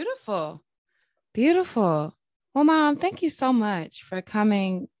 Beautiful. Beautiful. Well, Mom, thank you so much for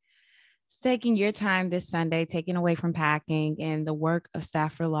coming, taking your time this Sunday, taking away from packing and the work of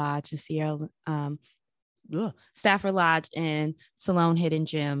Stafford Lodge Stafford Lodge and Salone Hidden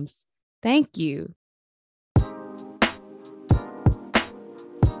Gems. Thank you.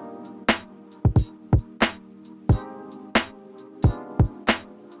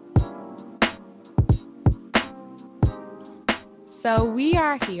 So we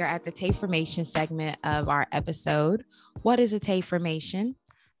are here at the Tay-formation segment of our episode. What is a Tay-formation?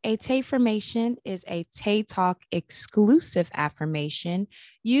 A Tay-formation is a Tay Talk exclusive affirmation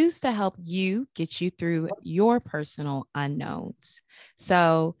used to help you get you through your personal unknowns.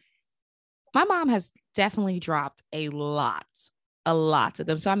 So my mom has definitely dropped a lot of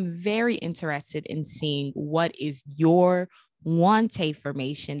them. So I'm very interested in seeing what is your one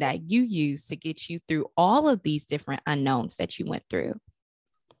Tay-formation that you use to get you through all of these different unknowns that you went through.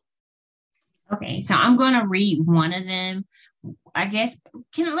 Okay, so I'm going to read one of them. I guess,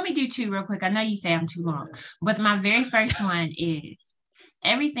 let me do two real quick. I know you say I'm too long, but my very first one is,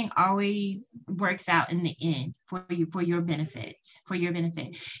 everything always works out in the end for you, for your benefit.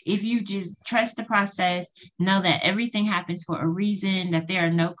 If you just trust the process, know that everything happens for a reason, that there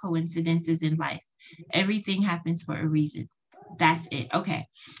are no coincidences in life. Everything happens for a reason. That's it. Okay.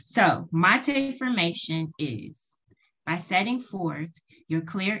 So my Tay-formation is, by setting forth your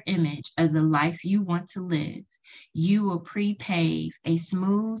clear image of the life you want to live, you will prepave a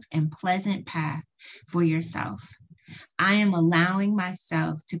smooth and pleasant path for yourself. I am allowing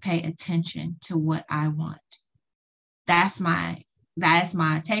myself to pay attention to what I want. That's my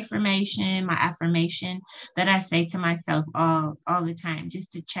Tay-formation, my affirmation that I say to myself all the time,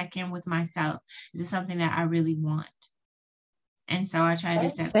 just to check in with myself. Is it something that I really want? And so I try to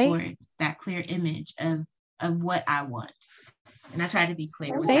set forth that clear image of what I want. And I try to be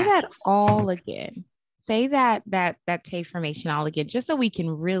clear with Say that all again. Say that Tay-formation all again, just so we can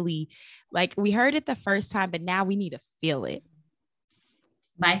really, like, we heard it the first time, but now we need to feel it.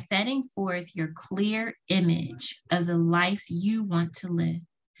 By setting forth your clear image of the life you want to live,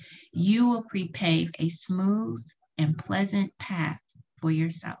 you will prepave a smooth and pleasant path for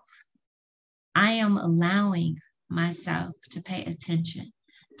yourself. I am allowing myself to pay attention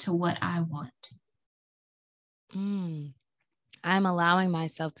to what I want. I'm allowing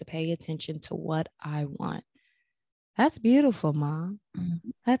myself to pay attention to what I want. That's beautiful, Mom.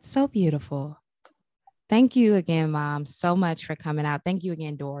 That's so beautiful. Thank you again, Mom, so much for coming out. Thank you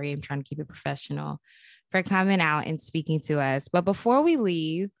again, Dori. I'm trying to keep it professional, for coming out and speaking to us. But before we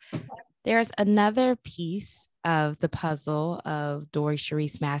leave, there's another piece of the puzzle of Dori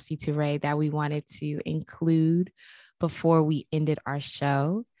Sharice Massey-Turay that we wanted to include before we ended our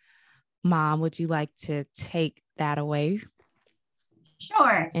show. Mom, would you like to take that away?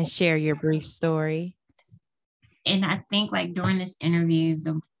 Sure. And share your brief story? And I think, like, during this interview,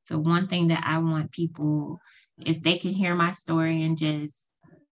 the one thing that I want people, if they can hear my story and just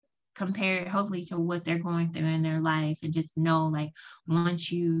compare it hopefully to what they're going through in their life, and just know, like,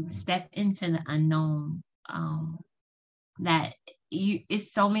 once you step into the unknown, that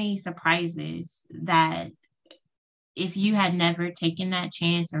it's so many surprises that if you had never taken that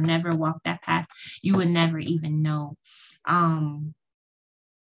chance or never walked that path, you would never even know.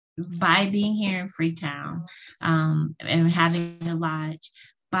 By being here in Freetown, and having a lodge,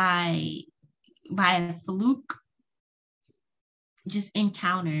 by a fluke, just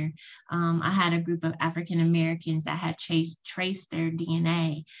encounter. I had a group of African Americans that had traced their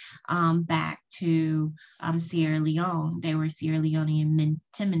DNA back to Sierra Leone. They were Sierra Leonean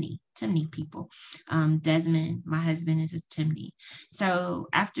Timney people. Desmond, my husband, is a Timney. So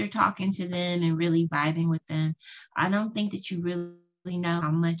after talking to them and really vibing with them, I don't think that you really know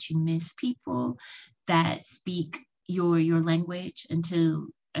how much you miss people that speak your language until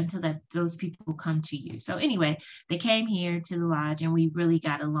that those people come to you. So anyway, they came here to the lodge and we really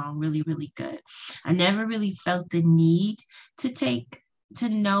got along really, really good. I never really felt the need to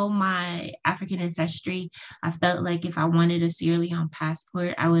know my African ancestry. I felt like if I wanted a Sierra Leone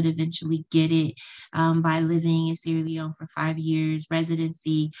passport, I would eventually get it by living in Sierra Leone for 5 years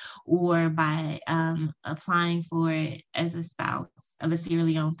residency, or by applying for it as a spouse of a Sierra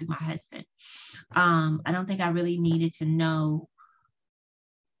Leone through my husband. I don't think I really needed to know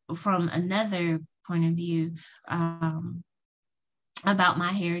from another point of view about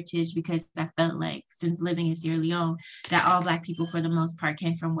my heritage, because I felt like since living in Sierra Leone that all Black people for the most part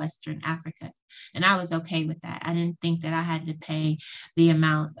came from Western Africa, and I was okay with that. I didn't think that I had to pay the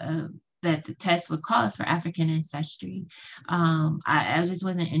amount that the test would cost for African ancestry. I just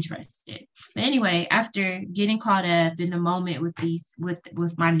wasn't interested. But anyway, after getting caught up in the moment with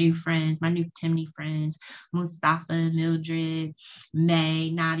my new friends, my new Timney friends, Mustafa, Mildred, May,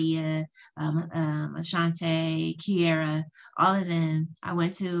 Nadia, Ashante, Kiera, all of them, I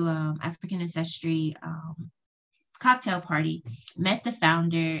went to African ancestry cocktail party, met the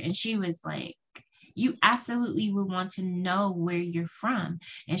founder, and she was like, you absolutely would want to know where you're from.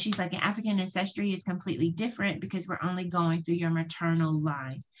 And she's like, an African ancestry is completely different because we're only going through your maternal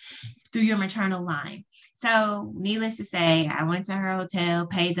line. So needless to say, I went to her hotel,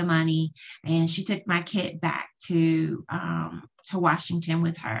 paid the money, and she took my kit back to Washington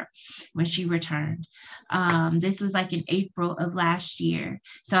with her when she returned. This was like in April of last year.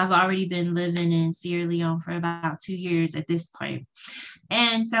 So I've already been living in Sierra Leone for about 2 years at this point.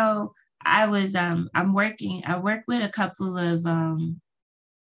 And so I work with a couple of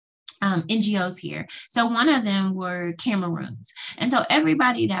NGOs here. So one of them were Cameroons. And so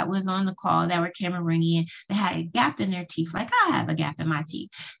everybody that was on the call that were Cameroonian, they had a gap in their teeth, like I have a gap in my teeth.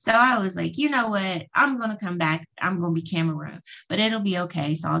 So I was like, you know what? I'm going to come back. I'm going to be Cameroon, but it'll be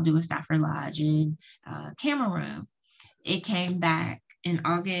okay. So I'll do a Stafford Lodge in Cameroon. It came back in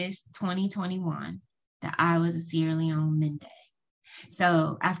August 2021 that I was a Sierra Leone Mende.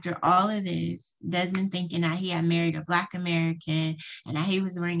 So after all of this, Desmond thinking that he had married a Black American and that he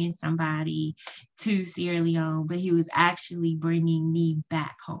was bringing somebody to Sierra Leone, but he was actually bringing me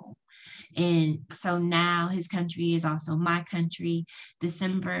back home. And so now his country is also my country.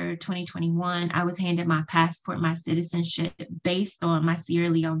 December 2021, I was handed my passport, my citizenship, based on my Sierra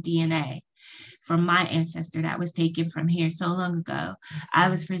Leone DNA from my ancestor that was taken from here so long ago. I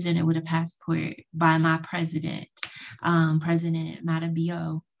was presented with a passport by my president, President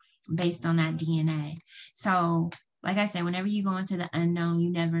Matabio, based on that DNA. So like I said, whenever you go into the unknown,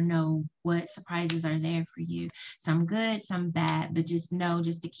 you never know what surprises are there for you. Some good, some bad, but just know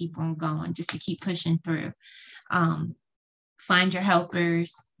just to keep on going, just to keep pushing through. Find your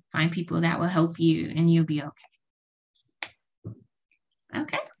helpers, find people that will help you, and you'll be okay.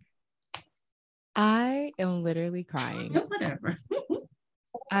 Okay. I am literally crying. Whatever.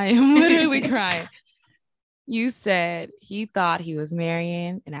 I am literally crying. You said he thought he was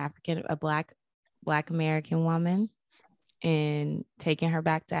marrying a Black American woman and taking her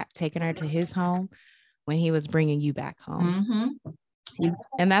to his home when he was bringing you back home. Mm-hmm.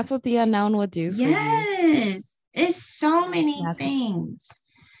 And that's what the unknown will do for you. Yes. It's so many things.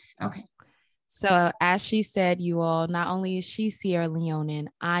 Okay. So as she said, you all, not only is she Sierra Leonean,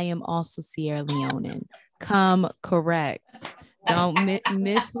 I am also Sierra Leonean. Come correct. Don't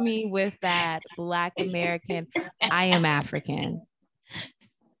miss me with that Black American. I am African.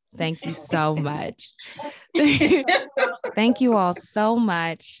 Thank you so much. Thank you all so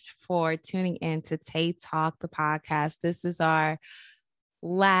much for tuning in to Tay Talk, the podcast. This is our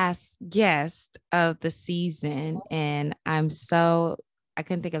last guest of the season, and I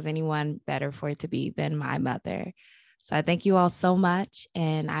couldn't think of anyone better for it to be than my mother. So I thank you all so much,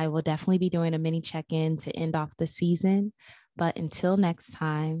 and I will definitely be doing a mini check-in to end off the season. But until next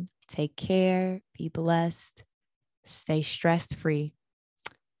time, take care, be blessed, stay stress-free.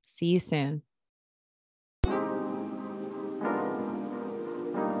 See you soon.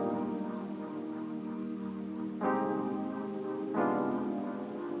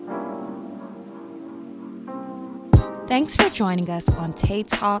 Thanks for joining us on Tay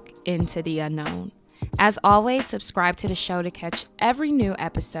Talk Into the Unknown. As always, subscribe to the show to catch every new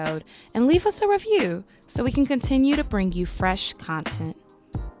episode and leave us a review so we can continue to bring you fresh content.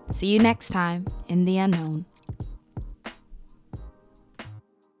 See you next time in the unknown.